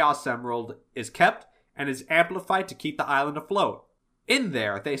Knuckles' Chaos Emerald is kept and is amplified to keep the island afloat. In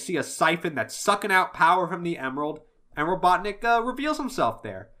there, they see a siphon that's sucking out power from the emerald, and Robotnik reveals himself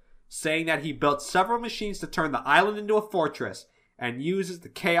there, saying that he built several machines to turn the island into a fortress and uses the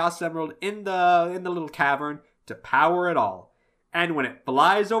Chaos Emerald in the little cavern to power it all. And when it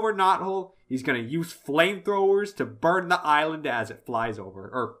flies over Knothole, he's going to use flamethrowers to burn the island as it flies over.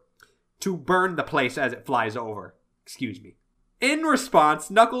 Or, to burn the place as it flies over. Excuse me. In response,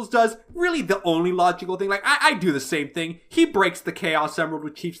 Knuckles does really the only logical thing. Like, I do the same thing. He breaks the Chaos Emerald,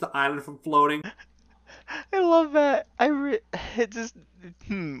 which keeps the island from floating. I love that. It just...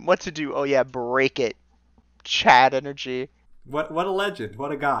 what to do? Oh yeah, break it. Chad energy. What a legend.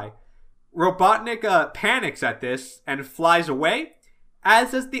 What a guy. Robotnik panics at this and flies away,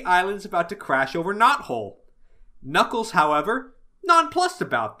 as the island is about to crash over Knothole. Knuckles, however, nonplussed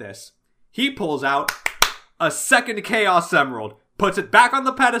about this. He pulls out a second Chaos Emerald, puts it back on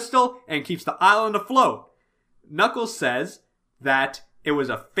the pedestal, and keeps the island afloat. Knuckles says that it was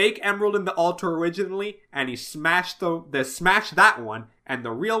a fake emerald in the altar originally, and he smashed that one, and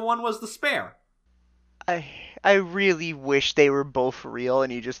the real one was the spare. I really wish they were both real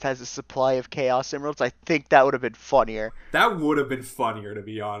and he just has a supply of Chaos Emeralds. I think that would have been funnier. That would have been funnier, to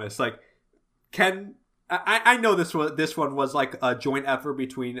be honest. Like, I know this one was like a joint effort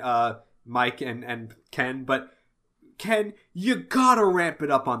between Mike and Ken, but Ken, you gotta ramp it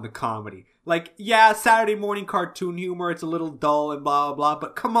up on the comedy. Like, yeah, Saturday morning cartoon humor, it's a little dull and blah, blah, blah,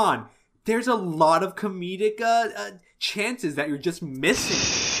 but come on. There's a lot of comedic chances that you're just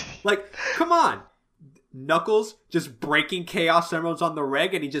missing. Like, come on. Knuckles just breaking Chaos Emeralds on the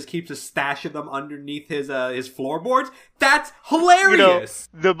reg, and he just keeps a stash of them underneath his floorboards. That's hilarious!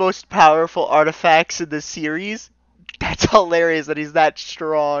 You know, the most powerful artifacts in the series? That's hilarious that he's that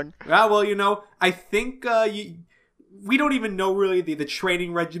strong. Yeah, well, you know, I think we don't even know really the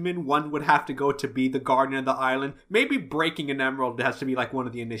training regimen one would have to go to be the guardian of the island. Maybe breaking an emerald has to be like one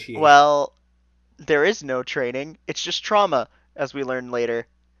of the initiations. Well, there is no training. It's just trauma, as we learn later.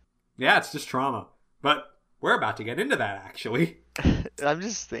 Yeah, it's just trauma. But we're about to get into that, actually. I'm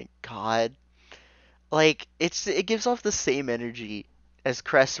just thinking, God. Like, it gives off the same energy as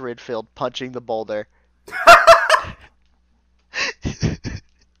Cress Redfield punching the boulder.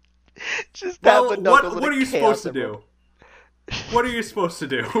 Just that, well, what are you supposed to do? What are you supposed to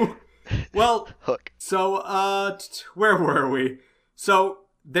do? Well, Hook. so, where were we? So,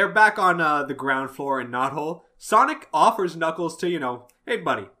 they're back on the ground floor in Knothole. Sonic offers Knuckles to, hey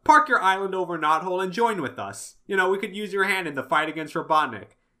buddy, park your island over Knothole and join with us. We could use your hand in the fight against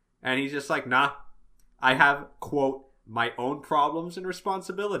Robotnik. And he's just like, nah, I have, quote, my own problems and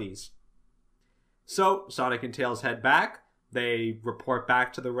responsibilities. So, Sonic and Tails head back. They report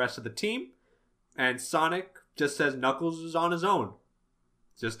back to the rest of the team. And Sonic just says Knuckles is on his own.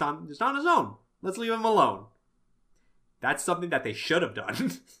 Just on his own. Let's leave him alone. That's something that they should have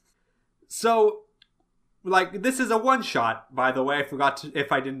done. So, this is a one-shot, by the way. I forgot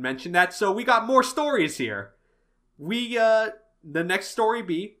if I didn't mention that. So, we got more stories here. The next story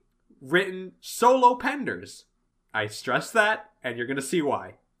be written solo penders. I stress that, and you're gonna see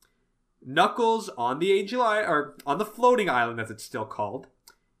why. Knuckles on the Angel Island, or on the floating island as it's still called,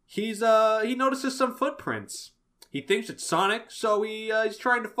 he notices some footprints. He thinks it's Sonic, so he's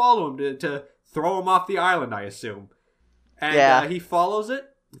trying to follow him to throw him off the island, I assume. And he follows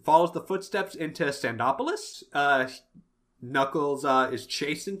the footsteps into Sandopolis. Knuckles is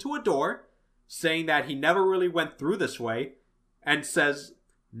chased into a door, saying that he never really went through this way, and says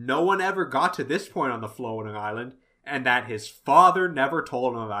no one ever got to this point on the floating island, and that his father never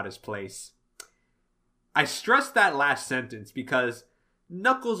told him about his place. I stress that last sentence because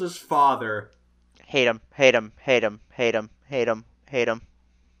Knuckles' father... Hate him, hate him, hate him, hate him, hate him, hate him.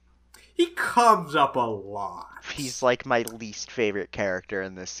 He comes up a lot. He's like my least favorite character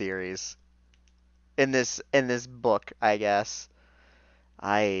in this series. In this book, I guess.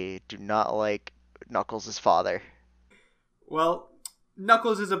 I do not like Knuckles' father. Well,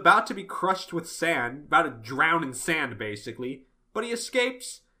 Knuckles is about to be crushed with sand, about to drown in sand, basically. But he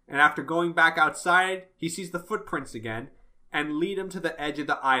escapes, and after going back outside, he sees the footprints again, and lead him to the edge of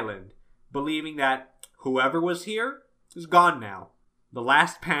the island, believing that whoever was here is gone now. The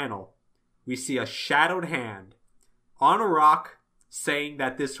last panel, we see a shadowed hand on a rock saying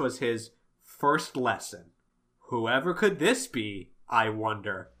that this was his first lesson. Whoever could this be, I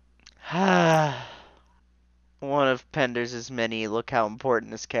wonder? One of Pender's many look how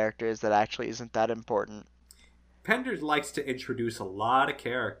important this character is that actually isn't that important. Penders likes to introduce a lot of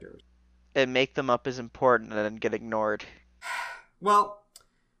characters. And make them up as important and then get ignored. Well,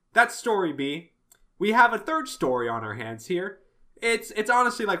 that's story B. We have a third story on our hands here. It's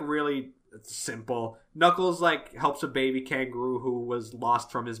honestly really simple. Knuckles helps a baby kangaroo who was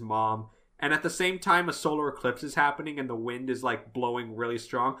lost from his mom, and at the same time a solar eclipse is happening and the wind is blowing really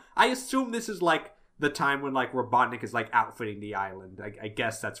strong. I assume this is the time when Robotnik is outfitting the island. I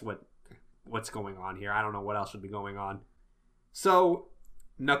guess that's what's going on here. I don't know what else would be going on. So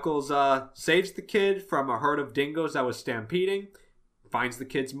Knuckles saves the kid from a herd of dingoes that was stampeding, finds the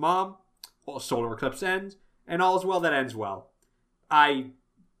kid's mom, solar eclipse ends, and all is well that ends well. I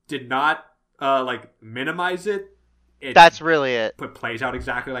did not minimize it. That's really it. But plays out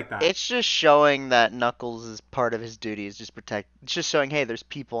exactly like that. It's just showing that Knuckles is part of his duty is just protect. It's just showing, hey, there's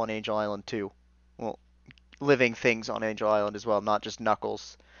people on Angel Island too. Well, living things on Angel Island as well, not just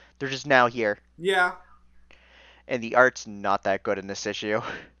Knuckles. They're just now here. Yeah. And the art's not that good in this issue.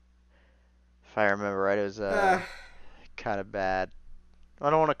 If I remember right, it was kind of bad. I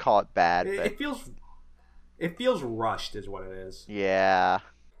don't want to call it bad, but it feels rushed is what it is. Yeah.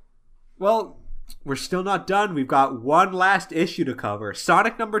 Well, we're still not done. We've got one last issue to cover.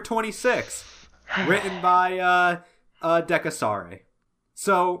 Sonic number 26, written by Decasare.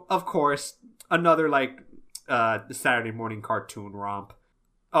 So, of course, another Saturday morning cartoon romp.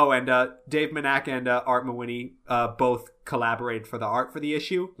 Oh, and Dave Manak and Art Mawini both collaborated for the art for the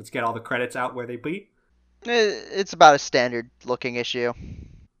issue. Let's get all the credits out where they be. It's about a standard looking issue.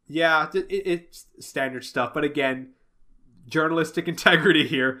 Yeah, it's standard stuff. But again, journalistic integrity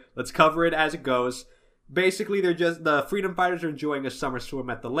here. Let's cover it as it goes. Basically, the Freedom Fighters are enjoying a summer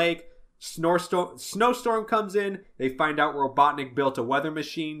swim at the lake. Snowstorm comes in. They find out Robotnik built a weather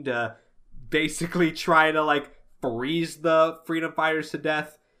machine to basically try to freeze the Freedom Fighters to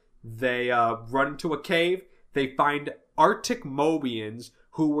death. They run into a cave. They find Arctic Mobians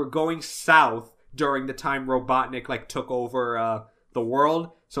who were going south during the time Robotnik took over the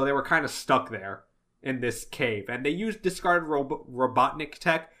world. So they were kind of stuck there in this cave. And they used discarded Robotnik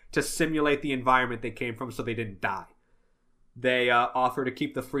tech to simulate the environment they came from so they didn't die. They offer to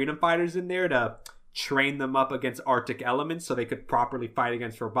keep the Freedom Fighters in there to train them up against Arctic elements so they could properly fight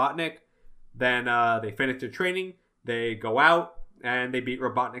against Robotnik. Then they finish their training. They go out and they beat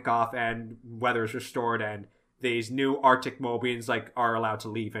Robotnik off and weather is restored and these new Arctic Mobians are allowed to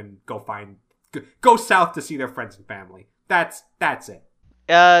leave and go south to see their friends and family. That's it.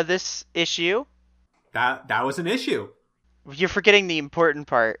 This issue? That was an issue. You're forgetting the important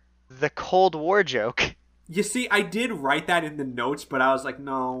part. The Cold War joke. You see, I did write that in the notes, but I was like,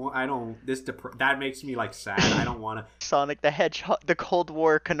 no, I don't. That makes me like sad. I don't want to. Sonic the Hedgehog. The Cold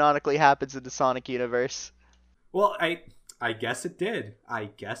War canonically happens in the Sonic universe. Well, I guess it did. I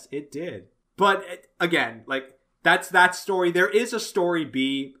guess it did. But again, like that's that story. There is a story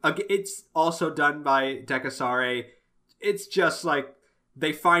B. It's also done by Dekasare. It's just like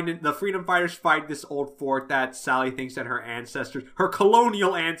the freedom fighters find this old fort that Sally thinks that her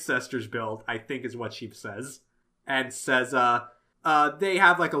colonial ancestors built, I think is what she says. And says, they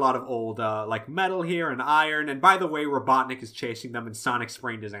have like a lot of old, like metal here and iron. And by the way, Robotnik is chasing them and Sonic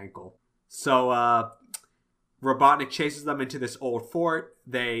sprained his ankle. So, Robotnik chases them into this old fort.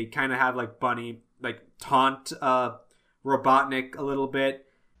 They kind of have like Bunny, like taunt, Robotnik a little bit.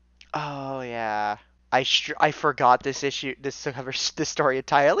 Oh, yeah. I forgot this story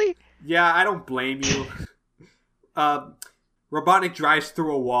entirely. Yeah, I don't blame you. Robotnik drives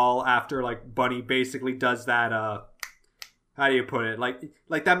through a wall after like Bunny basically does that how do you put it?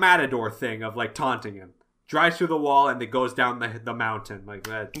 Like that Matador thing of like taunting him. Drives through the wall and it goes down the mountain like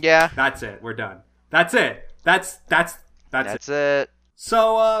that. Yeah. That's it. We're done. That's it. That's it.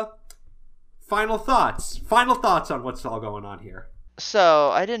 So final thoughts. Final thoughts on what's all going on here. So,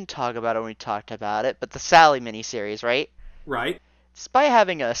 I didn't talk about it when we talked about it, but the Sally miniseries, right? Right. Despite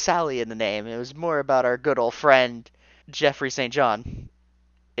having a Sally in the name, it was more about our good old friend, Jeffrey St. John.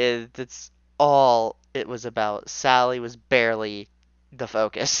 It's all it was about. Sally was barely the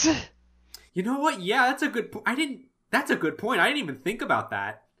focus. You know what? Yeah, that's a good point. That's a good point. I didn't even think about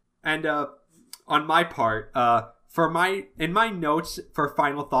that. And, on my part, in my notes for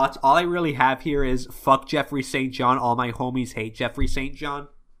final thoughts, all I really have here is fuck Jeffrey St. John. All my homies hate Jeffrey St. John.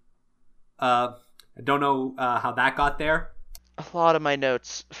 I don't know how that got there. A lot of my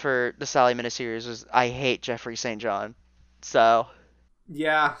notes for the Sally miniseries was I hate Jeffrey St. John. So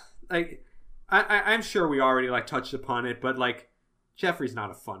yeah, like I'm sure we already like touched upon it, but like Jeffrey's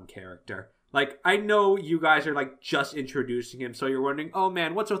not a fun character. Like I know you guys are like just introducing him, so you're wondering, oh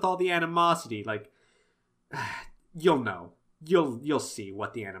man, what's with all the animosity? Like. You'll know. You'll see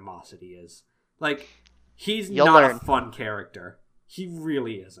what the animosity is. Like, you'll not learn. A fun character. He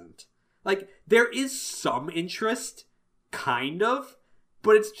really isn't. Like, there is some interest, kind of,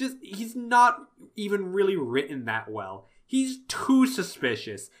 but it's just, he's not even really written that well. He's too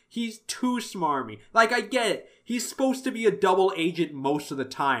suspicious. He's too smarmy. Like, I get it. He's supposed to be a double agent most of the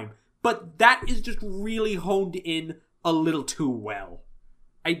time, but that is just really honed in a little too well.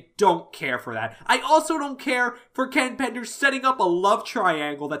 I don't care for that. I also don't care for Ken Penders setting up a love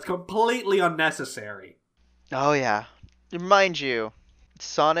triangle that's completely unnecessary. Oh yeah. Mind you,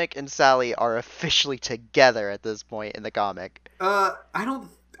 Sonic and Sally are officially together at this point in the comic. I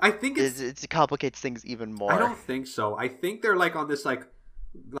think it complicates things even more. I don't think so. I think they're like on this like...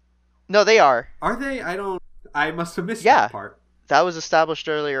 No, they are. Are they? I must have missed that part. That was established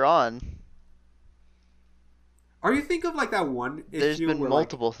earlier on. Are you thinking of like that one issue? There's been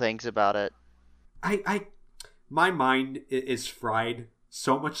multiple things about it. My mind is fried.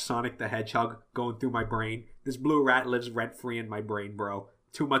 So much Sonic the Hedgehog going through my brain. This blue rat lives rent free in my brain, bro.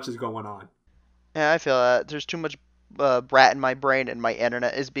 Too much is going on. Yeah, I feel that. There's too much rat in my brain, and my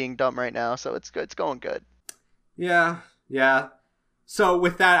internet is being dumb right now, so it's good. It's going good. Yeah. So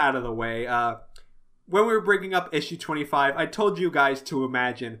with that out of the way, when we were bringing up issue 25, I told you guys to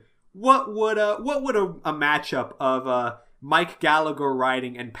imagine. What would a matchup of Mike Gallagher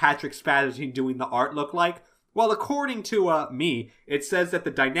writing and Patrick Spazzacine doing the art look like? Well, according to me, it says that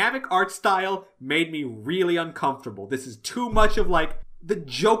the dynamic art style made me really uncomfortable. This is too much of like the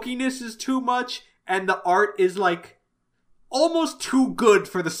jokiness is too much, and the art is like almost too good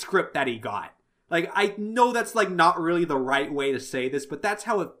for the script that he got. Like I know that's like not really the right way to say this, but that's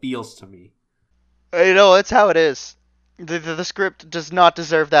how it feels to me. You know, that's how it is. The script does not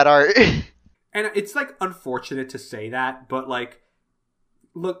deserve that art. And it's like unfortunate to say that, but like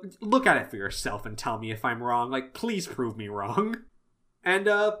look at it for yourself and tell me if I'm wrong. Like please prove me wrong. And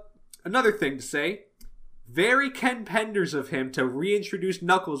another thing to say, very Ken Penders of him to reintroduce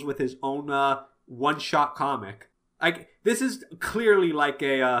Knuckles with his own one-shot comic. Like this is clearly like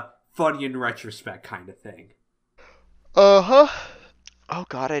a funny in retrospect kind of thing. Uh-huh. Oh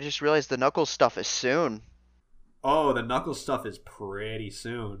god, I just realized the Knuckles stuff is soon. Oh, the Knuckles stuff is pretty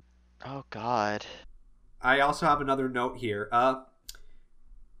soon. Oh god. I also have another note here.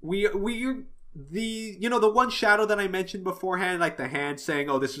 The one shadow that I mentioned beforehand, like the hand saying,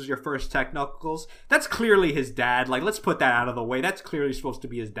 "Oh, this is your first tech, Knuckles." That's clearly his dad. Like, let's put that out of the way. That's clearly supposed to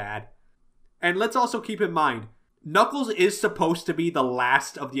be his dad. And let's also keep in mind, Knuckles is supposed to be the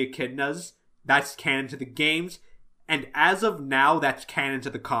last of the Echidnas. That's canon to the games. And as of now, that's canon to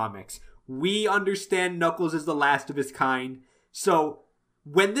the comics. We understand Knuckles is the last of his kind. So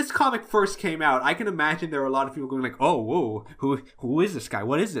when this comic first came out, I can imagine there were a lot of people going like, oh, whoa, who is this guy?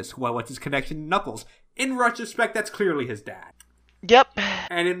 What is this? What's his connection to Knuckles? In retrospect, that's clearly his dad. Yep.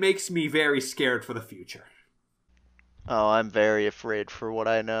 And it makes me very scared for the future. Oh, I'm very afraid for what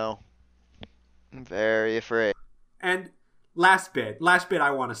I know. I'm very afraid. And last bit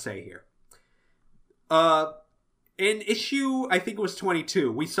I want to say here. In issue, I think it was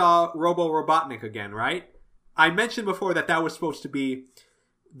 22, we saw Robo Robotnik again, right? I mentioned before that was supposed to be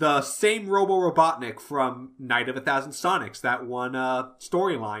the same Robo Robotnik from Night of a Thousand Sonics, that one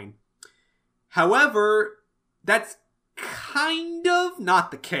storyline. However, that's kind of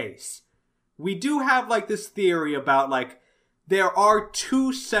not the case. We do have like this theory about like there are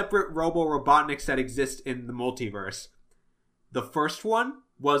two separate Robo Robotniks that exist in the multiverse. The first one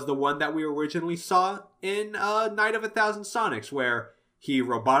was the one that we originally saw in Night of a Thousand Sonics, where he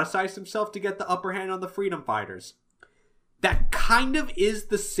roboticized himself to get the upper hand on the Freedom Fighters. That kind of is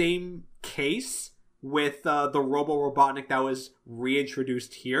the same case with the Robo Robotnik that was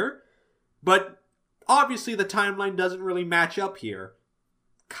reintroduced here. But obviously the timeline doesn't really match up here.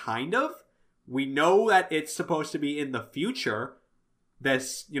 Kind of. We know that it's supposed to be in the future,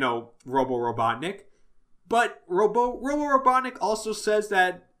 this, Robo Robotnik. But Robo Robotnik also says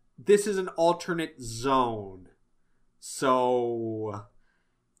that this is an alternate zone. So,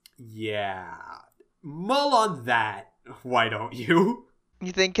 yeah. Mull on that, why don't you?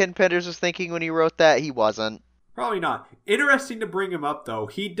 You think Ken Penders was thinking when he wrote that? He wasn't. Probably not. Interesting to bring him up, though.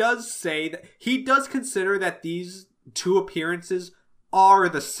 He does say that he does consider that these two appearances are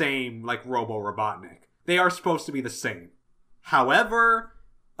the same, like Robo Robotnik. They are supposed to be the same. However,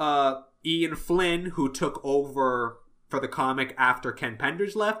 Ian Flynn, who took over for the comic after Ken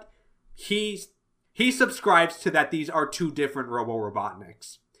Penders left, he subscribes to that these are two different Robo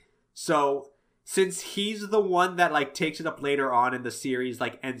Robotniks. So, since he's the one that like takes it up later on in the series,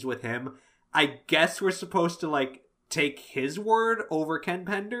 like ends with him, I guess we're supposed to like take his word over Ken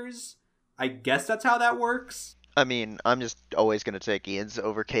Penders. I guess that's how that works. I mean, I'm just always gonna take Ian's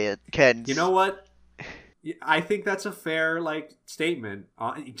over Ken's. You know what? I think that's a fair, statement.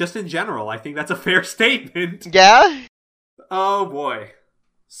 Just in general, I think that's a fair statement. Yeah? Oh, boy.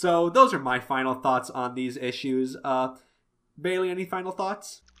 So, those are my final thoughts on these issues. Bailey, any final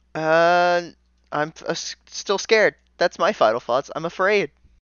thoughts? I'm still scared. That's my final thoughts. I'm afraid.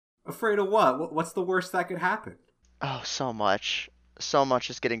 Afraid of what? What's the worst that could happen? Oh, so much. So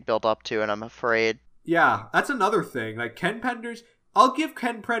much is getting built up to, and I'm afraid. Yeah, that's another thing. Like, Ken Penders... I'll give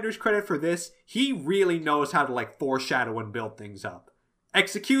Ken Penders credit for this. He really knows how to, foreshadow and build things up.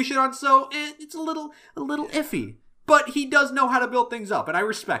 Execution on it's a little iffy. But he does know how to build things up, and I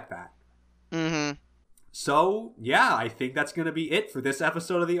respect that. Mm-hmm. So, yeah, I think that's going to be it for this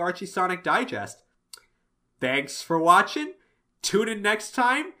episode of the Archie Sonic Digest. Thanks for watching. Tune in next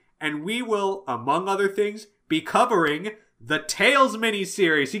time, and we will, among other things, be covering the Tails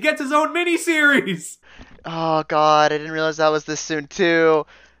miniseries. He gets his own miniseries! Oh, God, I didn't realize that was this soon, too.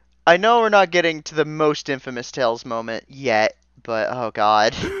 I know we're not getting to the most infamous Tails moment yet, but oh,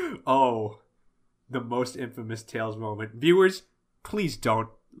 God. Oh, the most infamous Tails moment. Viewers, please don't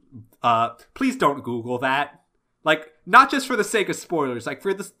Google that. Not just for the sake of spoilers,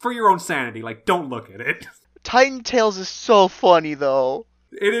 for your own sanity. Don't look at it. Titan Tails is so funny, though.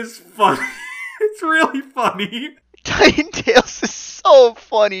 It is funny. It's really funny. Titan Tails is so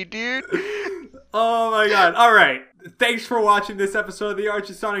funny, dude. Oh my god. Alright. Thanks for watching this episode of the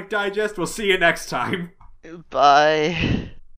Archie Sonic Digest. We'll see you next time. Bye.